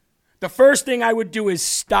 The first thing I would do is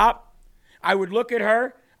stop. I would look at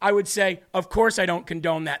her. I would say, of course I don't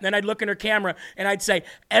condone that. And then I'd look at her camera and I'd say,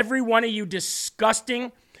 every one of you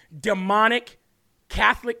disgusting, demonic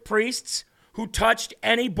Catholic priests who touched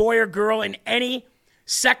any boy or girl in any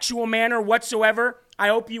sexual manner whatsoever, I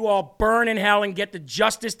hope you all burn in hell and get the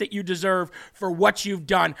justice that you deserve for what you've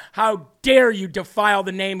done. How dare you defile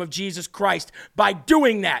the name of Jesus Christ by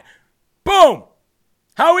doing that? Boom!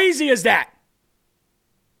 How easy is that?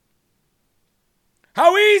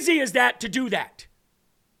 How easy is that to do that?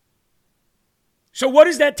 So what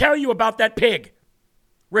does that tell you about that pig,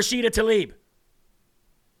 Rashida Tlaib?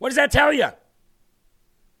 What does that tell you?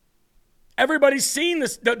 Everybody's seen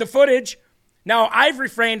the footage. Now, I've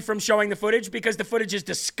refrained from showing the footage because the footage is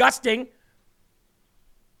disgusting.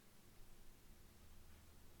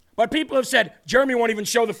 But people have said, Jeremy won't even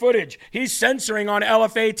show the footage. He's censoring on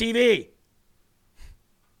LFA TV.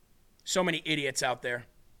 So many idiots out there.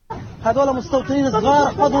 هذول مستوطنين صغار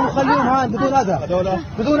احفظهم وخليهم هان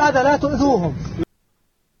بدون أذى لا تؤذوهم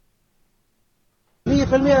 100%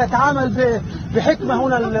 يتعامل بحكمة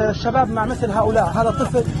هنا الشباب مع مثل هؤلاء. هذا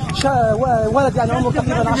طفل ولد يعني عمره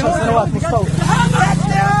تقريبا 10 سنوات مستوطن.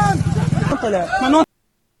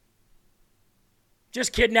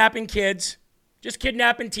 Just kidnapping kids, just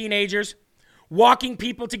kidnapping teenagers, walking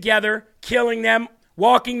people together, killing them,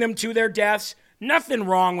 walking them to their deaths. Nothing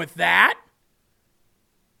wrong with that.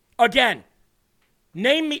 Again,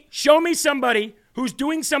 show me somebody who's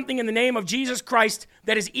doing something in the name of Jesus Christ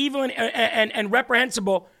that is evil and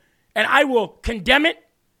reprehensible, and I will condemn it,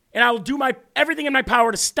 and I will do everything in my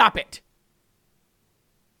power to stop it.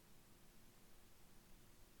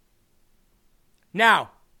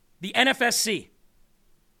 Now, the NFSC,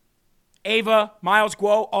 Ava, Miles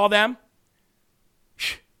Guo, all them,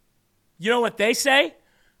 you know what they say?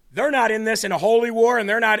 They're not in this in a holy war, and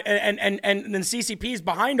they're not, and the CCP is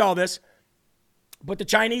behind all this. But the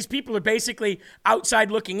Chinese people are basically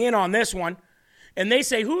outside looking in on this one. And they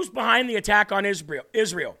say, who's behind the attack on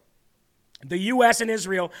Israel? The U.S. and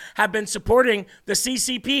Israel have been supporting the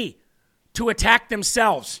CCP to attack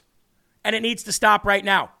themselves. And it needs to stop right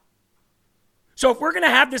now. So if we're going to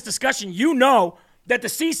have this discussion, you know that the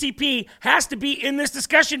CCP has to be in this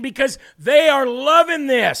discussion because they are loving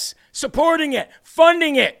this, supporting it,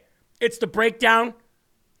 funding it. It's the breakdown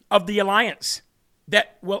of the alliance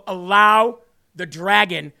that will allow the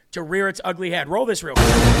dragon to rear its ugly head. Roll this real quick.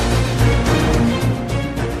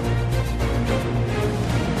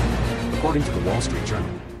 According to the Wall Street Journal,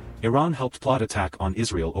 Iran helped plot attack on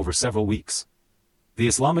Israel over several weeks. The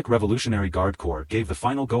Islamic Revolutionary Guard Corps gave the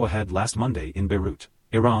final go-ahead last Monday in Beirut,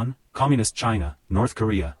 Iran, Communist China, North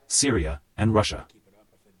Korea, Syria, and Russia.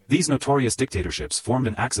 These notorious dictatorships formed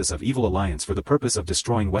an axis of evil alliance for the purpose of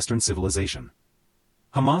destroying Western civilization.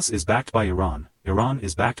 Hamas is backed by Iran, Iran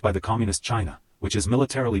is backed by the Communist China, which is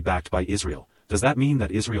militarily backed by Israel. Does that mean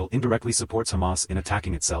that Israel indirectly supports Hamas in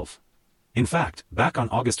attacking itself? In fact, back on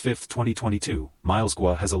August 5, 2022, Miles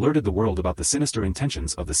Guo has alerted the world about the sinister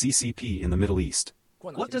intentions of the CCP in the Middle East.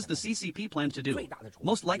 What does the CCP plan to do?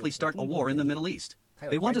 Most likely start a war in the Middle East.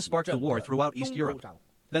 They want to spark the war throughout East Europe.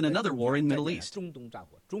 Then another war in Middle East.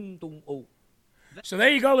 So there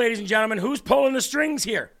you go, ladies and gentlemen. Who's pulling the strings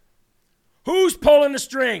here? Who's pulling the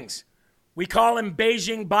strings? We call him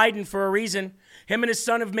Beijing Biden for a reason. Him and his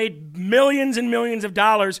son have made millions and millions of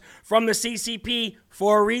dollars from the CCP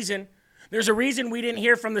for a reason. There's a reason we didn't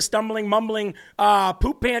hear from the stumbling, mumbling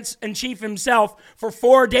poop pants in chief himself for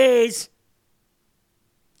 4 days.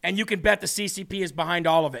 And you can bet the CCP is behind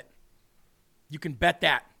all of it. You can bet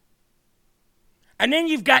that. And then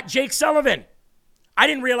you've got Jake Sullivan. I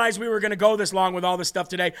didn't realize we were going to go this long with all this stuff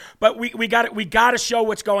today, but we got to show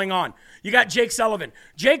what's going on. You got Jake Sullivan.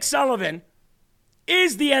 Jake Sullivan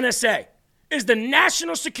is the NSA, is the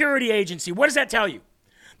National Security Agency. What does that tell you?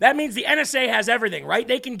 That means the NSA has everything, right?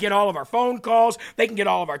 They can get all of our phone calls. They can get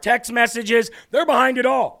all of our text messages. They're behind it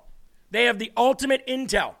all. They have the ultimate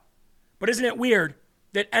intel. But isn't it weird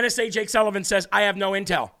that NSA Jake Sullivan says, I have no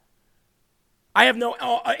intel? I have no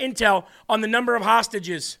intel on the number of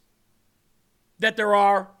hostages that there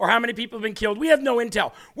are or how many people have been killed. We have no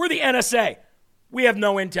intel. We're the NSA. We have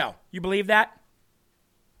no intel. You believe that?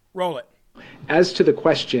 Roll it. As to the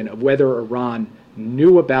question of whether Iran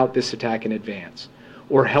knew about this attack in advance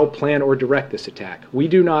or helped plan or direct this attack, we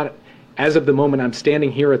do not, as of the moment I'm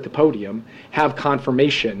standing here at the podium, have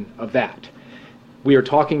confirmation of that. We are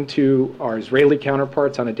talking to our Israeli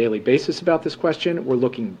counterparts on a daily basis about this question. We're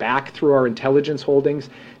looking back through our intelligence holdings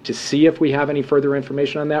to see if we have any further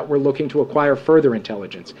information on that. We're looking to acquire further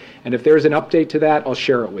intelligence. And if there's an update to that, I'll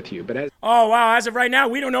share it with you. But oh, wow. As of right now,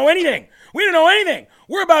 we don't know anything. We don't know anything.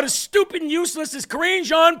 We're about as stupid and useless as Karine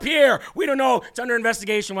Jean-Pierre. We don't know. It's under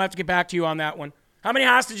investigation. We'll have to get back to you on that one. How many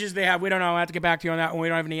hostages they have? We don't know. We'll have to get back to you on that one. We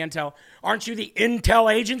don't have any intel. Aren't you the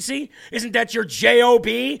intel agency? Isn't that your job?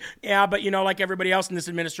 Yeah, but like everybody else in this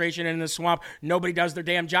administration and in this swamp, nobody does their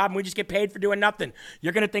damn job, and we just get paid for doing nothing.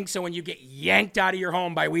 You're going to think so when you get yanked out of your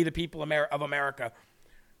home by we the people of America.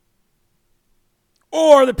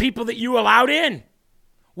 Or the people that you allowed in.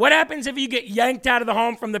 What happens if you get yanked out of the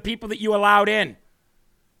home from the people that you allowed in?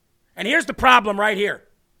 And here's the problem right here.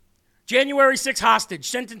 January 6 hostage,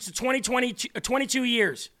 sentenced to 22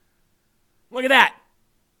 years. Look at that.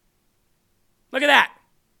 Look at that.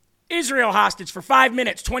 Israel hostage for 5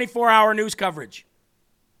 minutes, 24-hour news coverage.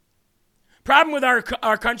 Problem with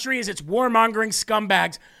our country is it's warmongering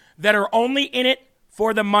scumbags that are only in it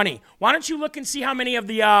for the money. Why don't you look and see how many of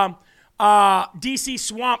the D.C.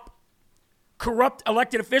 swamp corrupt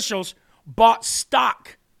elected officials bought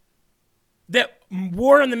stock that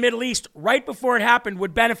war in the Middle East right before it happened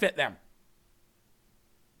would benefit them.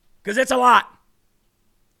 Because it's a lot.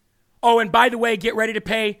 Oh, and by the way, get ready to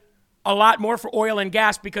pay a lot more for oil and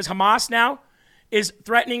gas because Hamas now is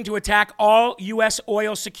threatening to attack all U.S.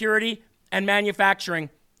 oil security and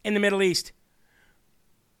manufacturing in the Middle East.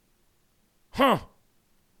 But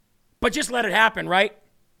just let it happen, right?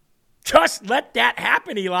 Just let that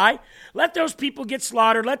happen, Eli. Let those people get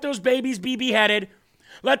slaughtered. Let those babies be beheaded.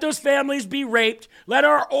 Let those families be raped. Let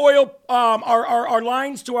our oil, our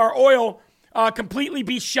lines to our oil completely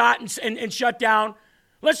be shot and shut down.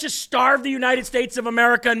 Let's just starve the United States of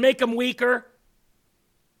America and make them weaker.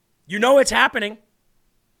 You know it's happening.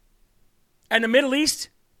 And the Middle East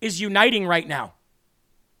is uniting right now.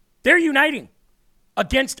 They're uniting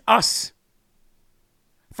against us.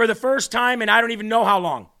 for the first time in I don't even know how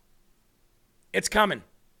long. It's coming.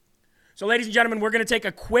 So, ladies and gentlemen, we're going to take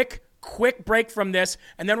a quick break from this,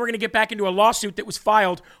 and then we're going to get back into a lawsuit that was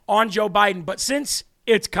filed on Joe Biden. But since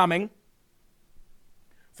it's coming,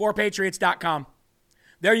 4patriots.com.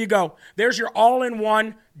 There you go. There's your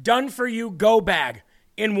all-in-one, done-for-you go bag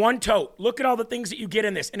in one tote. Look at all the things that you get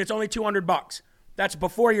in this, and it's only $200. That's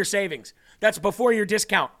before your savings. That's before your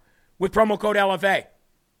discount with promo code LFA,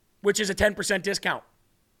 which is a 10% discount.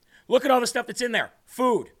 Look at all the stuff that's in there.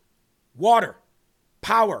 Food, water,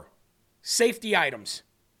 power, safety items.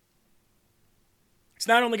 It's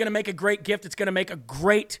not only going to make a great gift, it's going to make a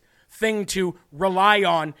great thing to rely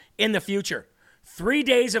on in the future. 3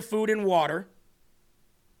 days of food and water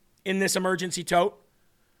in this emergency tote,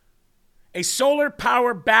 a solar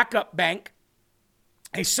power backup bank,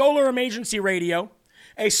 a solar emergency radio,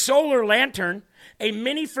 a solar lantern, a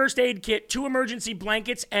mini first aid kit, 2 emergency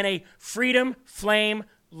blankets, and a Freedom Flame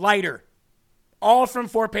lighter. All from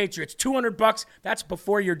 4Patriots. $200. That's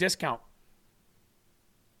before your discount.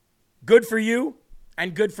 Good for you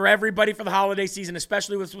and good for everybody for the holiday season,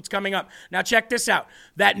 especially with what's coming up. Now check this out.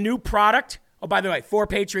 That new product, oh, by the way,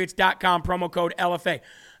 4patriots.com, promo code LFA.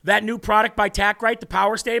 That new product by TacRite, the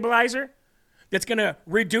power stabilizer, that's going to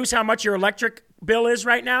reduce how much your electric bill is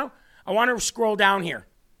right now. I want to scroll down here.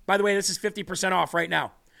 By the way, this is 50% off right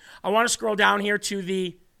now. I want to scroll down here to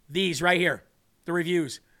these right here, the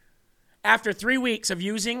reviews. After 3 weeks of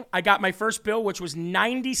using, I got my first bill, which was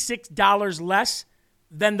 $96 less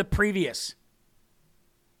than the previous.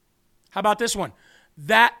 How about this one?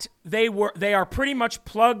 That they are pretty much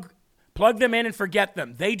plug them in and forget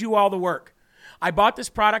them. They do all the work. I bought this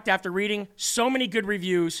product after reading so many good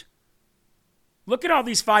reviews. Look at all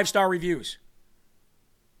these 5-star reviews.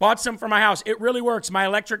 Bought some for my house. It really works. My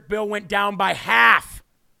electric bill went down by half.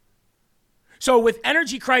 So with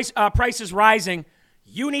energy prices rising,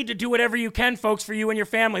 you need to do whatever you can, folks, for you and your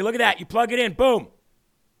family. Look at that. You plug it in. Boom.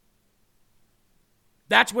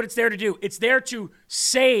 That's what it's there to do. It's there to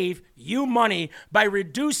save you money by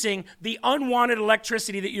reducing the unwanted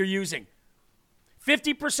electricity that you're using.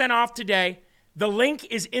 50% off today. The link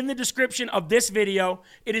is in the description of this video.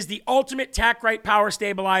 It is the ultimate TacRite power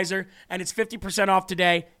stabilizer, and it's 50% off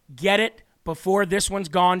today. Get it before this one's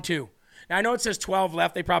gone too. Now, I know it says 12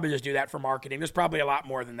 left. They probably just do that for marketing. There's probably a lot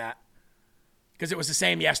more than that because it was the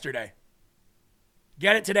same yesterday.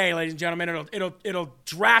 Get it today, ladies and gentlemen. It'll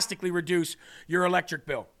drastically reduce your electric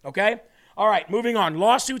bill, okay? All right, moving on.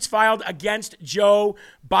 Lawsuits filed against Joe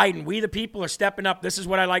Biden. We the people are stepping up. This is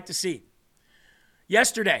what I like to see.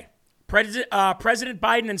 Yesterday, President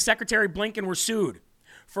Biden and Secretary Blinken were sued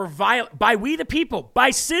by we the people, by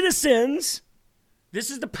citizens. This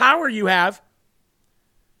is the power you have.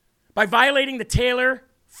 By violating the Taylor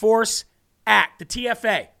Force Act, the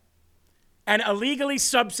TFA, and illegally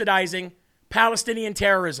subsidizing Palestinian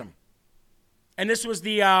terrorism. And this was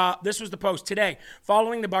the post today,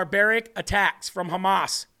 following the barbaric attacks from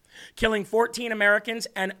Hamas, killing 14 Americans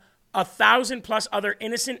and 1,000 plus other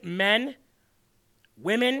innocent men,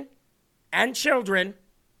 women, and children,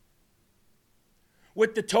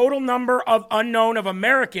 with the total number of unknown of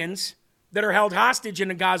Americans that are held hostage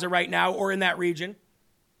in Gaza right now or in that region.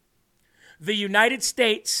 The United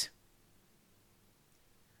States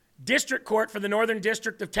District Court for the Northern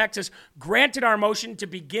District of Texas granted our motion to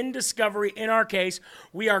begin discovery in our case.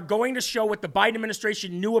 We are going to show what the Biden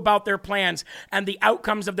administration knew about their plans and the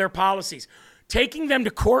outcomes of their policies. Taking them to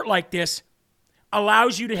court like this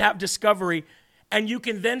allows you to have discovery, and you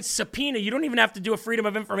can then subpoena. You don't even have to do a Freedom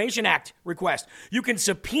of Information Act request. You can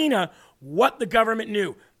subpoena what the government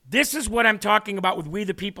knew. This is what I'm talking about with we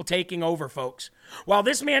the people taking over, folks. While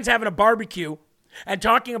this man's having a barbecue and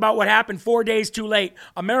talking about what happened 4 days too late,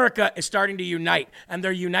 America is starting to unite, and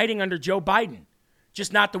they're uniting under Joe Biden,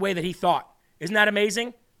 just not the way that he thought. Isn't that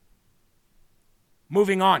amazing?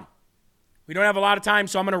 Moving on. We don't have a lot of time,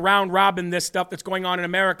 so I'm going to round robin this stuff that's going on in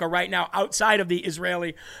America right now outside of the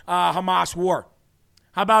Israeli-Hamas war.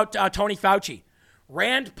 How about Tony Fauci?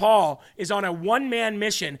 Rand Paul is on a one-man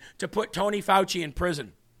mission to put Tony Fauci in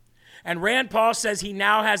prison. And Rand Paul says he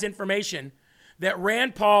now has information that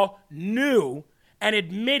Rand Paul knew and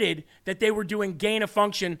admitted that they were doing gain of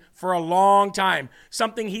function for a long time,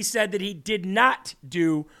 something he said that he did not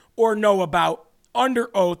do or know about under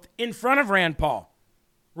oath in front of Rand Paul.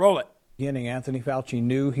 Roll it. Anthony Fauci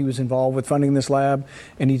knew he was involved with funding this lab,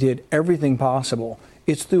 and he did everything possible.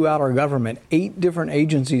 It's throughout our government. 8 different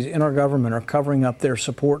agencies in our government are covering up their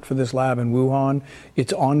support for this lab in Wuhan.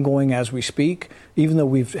 It's ongoing as we speak. Even though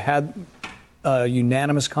we've had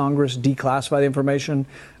unanimous Congress declassify the information.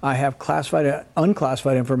 I have classified,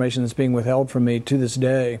 unclassified information that's being withheld from me to this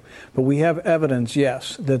day. But we have evidence,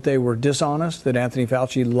 yes, that they were dishonest, that Anthony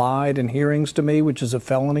Fauci lied in hearings to me, which is a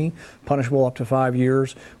felony, punishable up to 5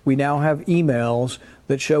 years. We now have emails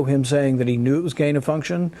that show him saying that he knew it was gain of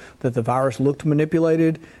function, that the virus looked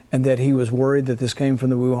manipulated, and that he was worried that this came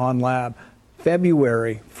from the Wuhan lab.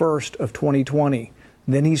 February 1st of 2020.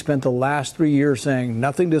 Then he spent the last 3 years saying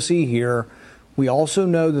nothing to see here. We also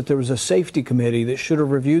know that there was a safety committee that should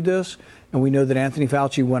have reviewed this, and we know that Anthony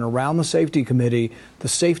Fauci went around the safety committee. The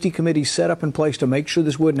safety committee set up in place to make sure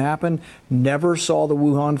this wouldn't happen, never saw the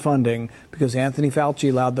Wuhan funding because Anthony Fauci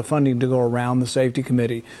allowed the funding to go around the safety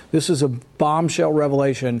committee. This is a bombshell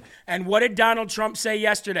revelation. And what did Donald Trump say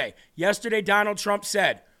yesterday? Yesterday, Donald Trump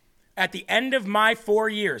said, at the end of my 4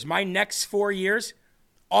 years, my next 4 years,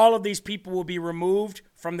 all of these people will be removed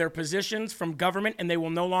from their positions, from government, and they will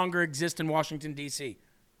no longer exist in Washington, D.C.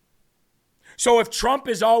 So if Trump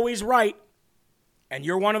is always right, and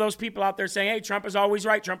you're one of those people out there saying, hey, Trump is always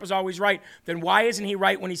right, Trump is always right, then why isn't he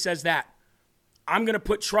right when he says that? I'm going to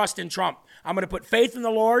put trust in Trump. I'm going to put faith in the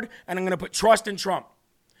Lord, and I'm going to put trust in Trump.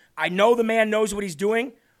 I know the man knows what he's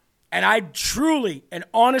doing, and I truly and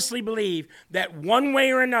honestly believe that one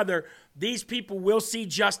way or another, these people will see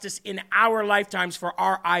justice in our lifetimes for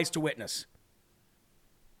our eyes to witness.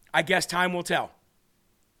 I guess time will tell.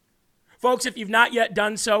 Folks, if you've not yet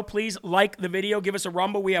done so, please like the video. Give us a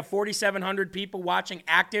rumble. We have 4,700 people watching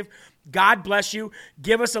active. God bless you.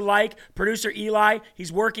 Give us a like. Producer Eli,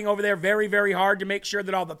 he's working over there very, very hard to make sure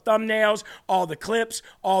that all the thumbnails, all the clips,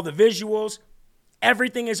 all the visuals,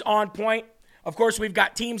 everything is on point. Of course, we've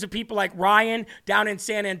got teams of people like Ryan down in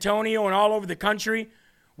San Antonio and all over the country.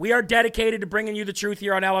 We are dedicated to bringing you the truth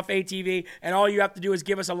here on LFA TV, and all you have to do is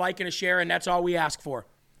give us a like and a share, and that's all we ask for.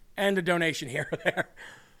 And a donation here or there.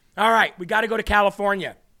 All right, we got to go to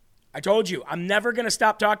California. I told you, I'm never going to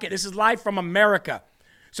stop talking. This is live from America.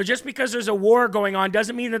 So just because there's a war going on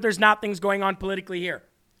doesn't mean that there's not things going on politically here.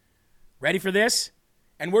 Ready for this?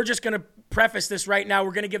 And we're just going to preface this right now.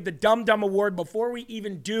 We're going to give the Dum Dum Award before we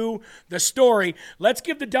even do the story. Let's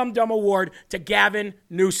give the Dum Dum Award to Gavin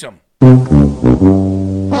Newsom.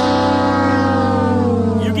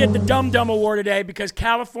 You get the Dum Dum Award today because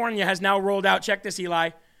California has now rolled out, check this,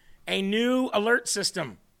 Eli, a new alert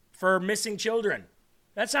system for missing children.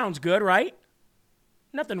 That sounds good, right?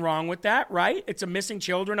 Nothing wrong with that, right? It's a missing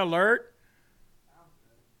children alert.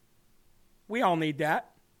 We all need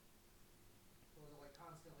that.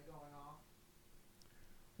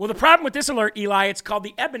 Well, the problem with this alert, Eli, it's called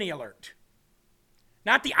the Ebony Alert.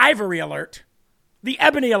 Not the Ivory Alert. The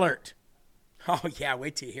Ebony Alert. Oh, yeah,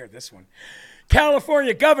 wait till you hear this one.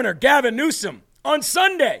 California Governor Gavin Newsom on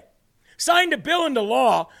Sunday signed a bill into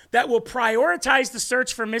law that will prioritize the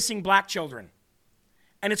search for missing black children.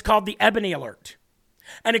 And it's called the Ebony Alert.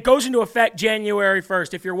 And it goes into effect January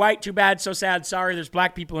 1st. If you're white, too bad, so sad, sorry, there's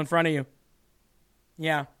black people in front of you.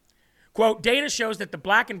 Yeah. Quote, data shows that the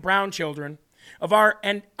black and brown children of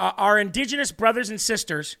our indigenous brothers and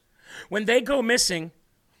sisters, when they go missing,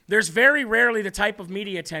 there's very rarely the type of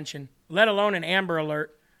media attention, let alone an Amber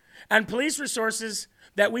Alert, and police resources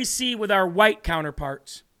that we see with our white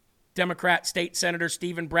counterparts. Democrat State Senator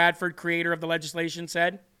Stephen Bradford, creator of the legislation,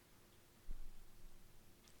 said.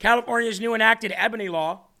 California's new enacted Ebony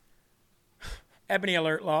Alert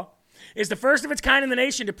law, is the first of its kind in the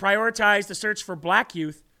nation to prioritize the search for black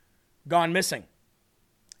youth gone missing.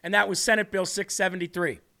 And that was Senate Bill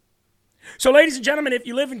 673. So, ladies and gentlemen, if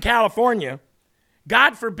you live in California,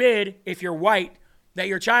 God forbid, if you're white, that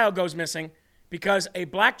your child goes missing, because a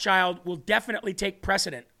black child will definitely take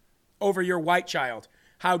precedent over your white child.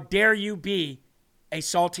 How dare you be a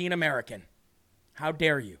saltine American? How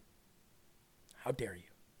dare you? How dare you?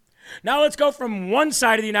 Now let's go from one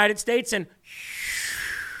side of the United States and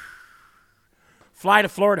fly to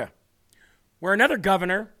Florida, where another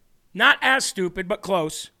governor, not as stupid, but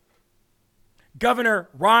close, Governor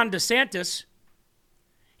Ron Desantis,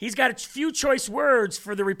 he's got a few choice words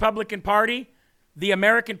for the Republican Party, the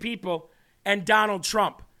American people, and Donald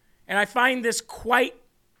Trump. And I find this quite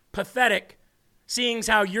pathetic, seeing as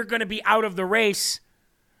how you're going to be out of the race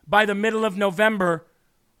by the middle of November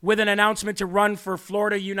with an announcement to run for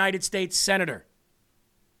Florida United States Senator.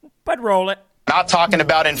 But roll it. Not talking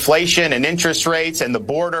about inflation and interest rates and the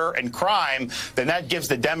border and crime, then that gives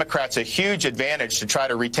the Democrats a huge advantage to try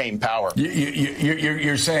to retain power.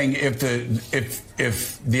 You're saying if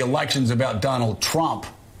the election's about Donald Trump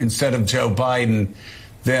instead of Joe Biden,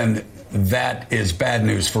 then that is bad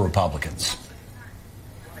news for Republicans.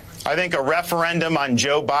 I think a referendum on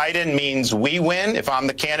Joe Biden means we win if I'm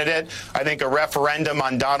the candidate. I think a referendum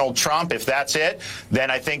on Donald Trump, if that's it,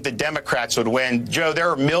 then I think the Democrats would win. Joe, there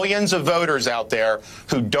are millions of voters out there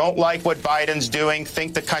who don't like what Biden's doing,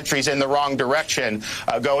 think the country's in the wrong direction,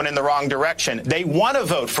 going in the wrong direction. They want to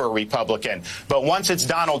vote for a Republican. But once it's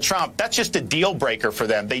Donald Trump, that's just a deal breaker for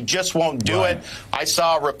them. They just won't do it. I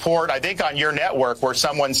saw a report, I think on your network, where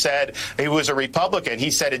someone said he was a Republican.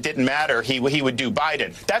 He said it didn't matter. He would do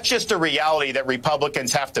Biden. That's just a reality that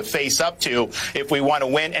Republicans have to face up to if we want to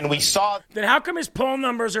win. And we saw. Then how come his poll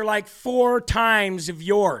numbers are like 4 times of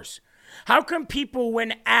yours? How come people,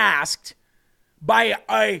 when asked by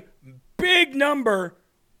a big number,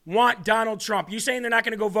 want Donald Trump? You saying they're not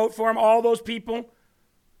going to go vote for him? All those people,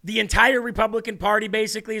 the entire Republican Party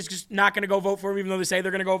basically is just not going to go vote for him, even though they say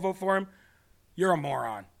they're going to go vote for him? You're a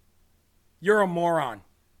moron. You're a moron.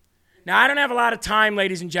 Now, I don't have a lot of time,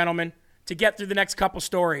 ladies and gentlemen, to get through the next couple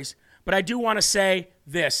stories. But I do want to say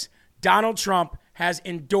this. Donald Trump has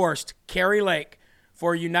endorsed Kari Lake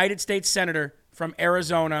for United States Senator from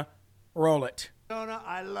Arizona. Roll it.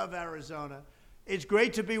 I love Arizona. It's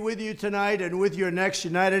great to be with you tonight and with your next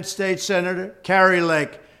United States Senator, Kari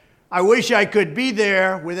Lake. I wish I could be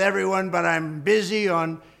there with everyone, but I'm busy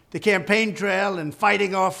on the campaign trail and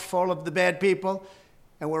fighting off all of the bad people.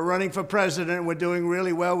 And we're running for president. We're doing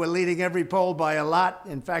really well. We're leading every poll by a lot,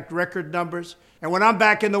 in fact, record numbers. And when I'm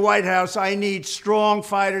back in the White House, I need strong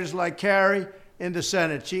fighters like Kari in the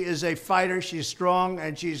Senate. She is a fighter. She's strong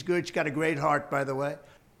and she's good. She's got a great heart, by the way.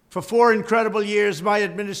 For 4 incredible years, my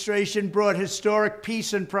administration brought historic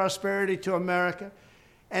peace and prosperity to America.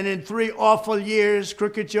 And in 3 awful years,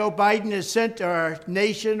 crooked Joe Biden has sent our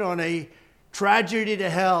nation on a tragedy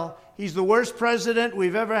to hell. He's the worst president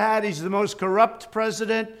we've ever had. He's the most corrupt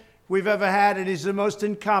president we've ever had. And he's the most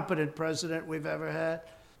incompetent president we've ever had.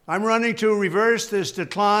 I'm running to reverse this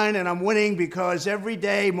decline, and I'm winning because every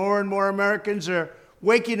day more and more Americans are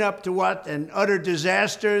waking up to what an utter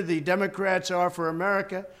disaster the Democrats are for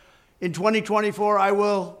America. In 2024, I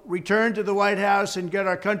will return to the White House and get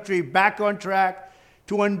our country back on track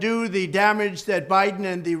to undo the damage that Biden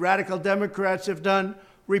and the radical Democrats have done.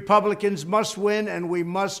 Republicans must win, and we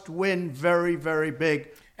must win very, very big.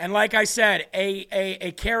 And like I said,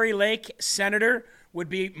 a Kari Lake senator would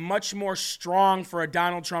be much more strong for a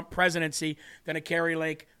Donald Trump presidency than a Kari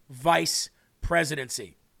Lake vice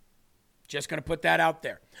presidency. Just going to put that out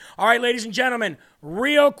there. All right, ladies and gentlemen,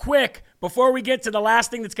 real quick, before we get to the last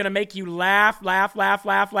thing that's going to make you laugh,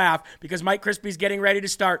 because Mike Crispy's getting ready to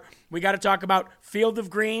start, we got to talk about Field of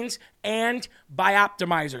Greens and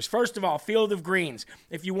Bioptimizers. First of all, Field of Greens.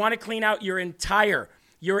 If you want to clean out your entire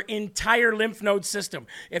lymph node system,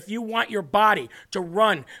 if you want your body to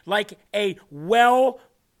run like a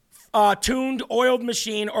tuned, oiled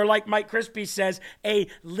machine, or like Mike Crispy says, a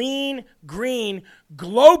lean, green,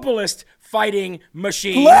 globalist fighting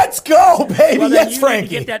machine. Let's go, baby. Well, yes, you Frankie. Need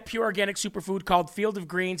to get that pure organic superfood called Field of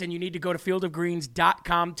Greens, and you need to go to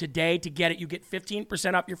fieldofgreens.com today to get it. You get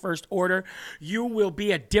 15% off your first order. You will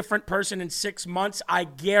be a different person in 6 months. I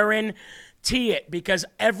guarantee it, because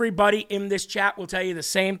everybody in this chat will tell you the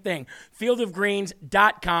same thing.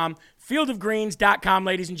 Fieldofgreens.com. Fieldofgreens.com,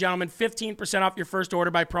 ladies and gentlemen. 15% off your first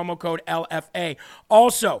order by promo code LFA.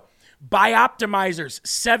 Also, Bioptimizers,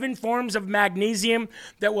 7 forms of magnesium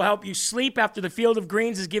that will help you sleep after the Field of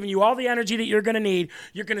Greens is giving you all the energy that you're going to need.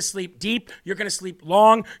 You're going to sleep deep. You're going to sleep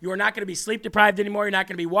long. You are not going to be sleep deprived anymore. You're not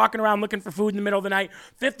going to be walking around looking for food in the middle of the night.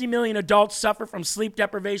 50 million adults suffer from sleep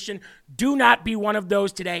deprivation. Do not be one of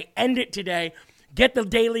those today. End it today. Get the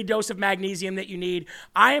daily dose of magnesium that you need.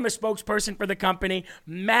 I am a spokesperson for the company,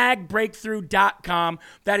 magbreakthrough.com.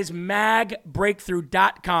 That is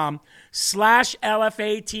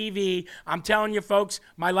magbreakthrough.com/LFATV. I'm telling you, folks,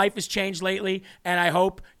 my life has changed lately, and I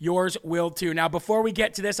hope yours will too. Now, before we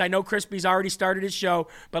get to this, I know Crispy's already started his show,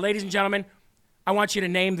 but ladies and gentlemen, I want you to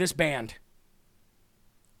name this band.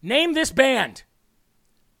 Name this band.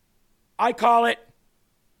 I call it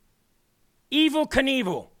Evil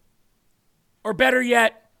Knievel. Or better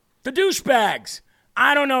yet, the douchebags.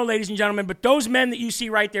 I don't know, ladies and gentlemen, but those men that you see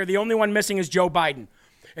right there, the only one missing is Joe Biden.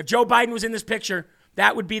 If Joe Biden was in this picture,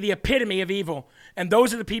 that would be the epitome of evil. And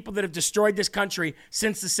those are the people that have destroyed this country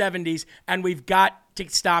since the 70s, and we've got to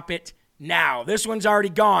stop it now. This one's already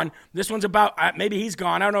gone. This one's about, maybe he's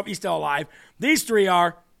gone. I don't know if he's still alive. These 3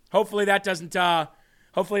 are. Hopefully that doesn't,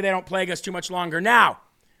 hopefully they don't plague us too much longer. Now,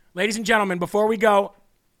 ladies and gentlemen, before we go,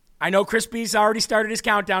 I know Crispy's already started his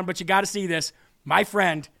countdown, but you got to see this. My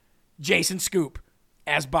friend, Jason Scoop,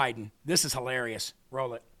 as Biden. This is hilarious.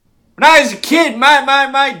 Roll it. When I was a kid,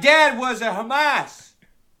 my dad was a Hamas.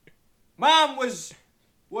 Mom was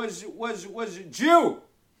a Jew.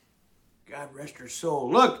 God rest her soul.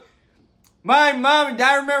 Look, my mom and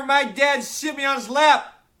dad, I remember my dad sitting me on his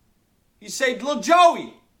lap. He said, little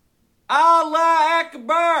Joey, Allah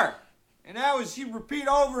Akbar. And that was, he'd repeat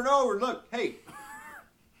over and over. Look, hey,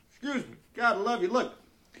 excuse me, God, I love you. Look,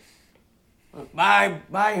 my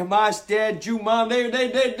Hamas dad, Jew mom,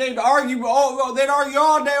 they'd argue all day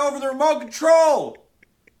over the remote control.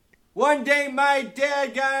 One day my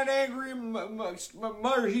dad got angry, my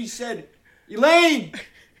mother, he said, Elaine,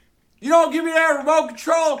 you don't give me that remote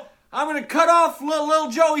control, I'm going to cut off little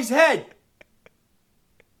Joey's head.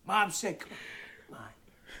 Mom said, come on.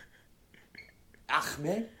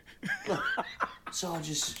 Ahmed, look, let's all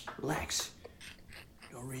just relax.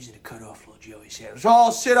 No reason to cut off little Joey's head. Let's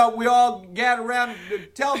all sit up, we all gathered around the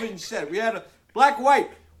television set. We had a black and white.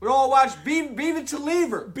 We'd all watch Beav It to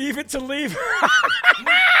Lever. Beav It to Lever.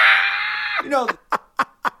 You know,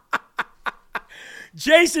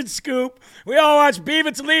 Jason Scoop. We all watch Beav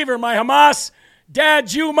It to Lever, my Hamas dad,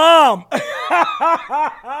 Jew mom.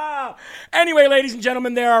 Anyway, ladies and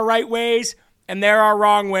gentlemen, there are right ways and there are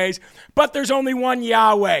wrong ways, but there's only one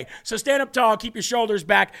Yahweh. So stand up tall, keep your shoulders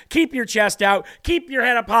back, keep your chest out, keep your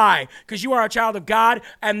head up high, because you are a child of God,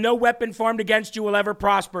 and no weapon formed against you will ever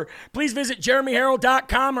prosper. Please visit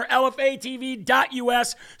jeremyherald.com or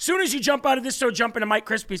lfatv.us. Soon as you jump out of this, so jump into Mike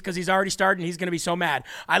Crispy's, because he's already started, and he's going to be so mad.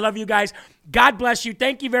 I love you guys. God bless you.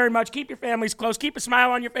 Thank you very much. Keep your families close. Keep a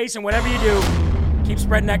smile on your face, and whatever you do, keep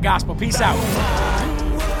spreading that gospel. Peace out.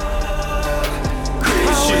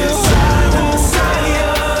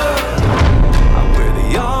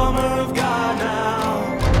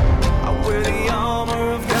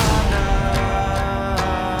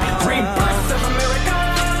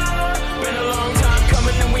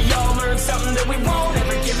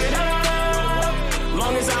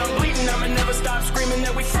 Long as I'm bleeding, I'ma never stop screaming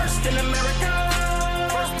that we first in America.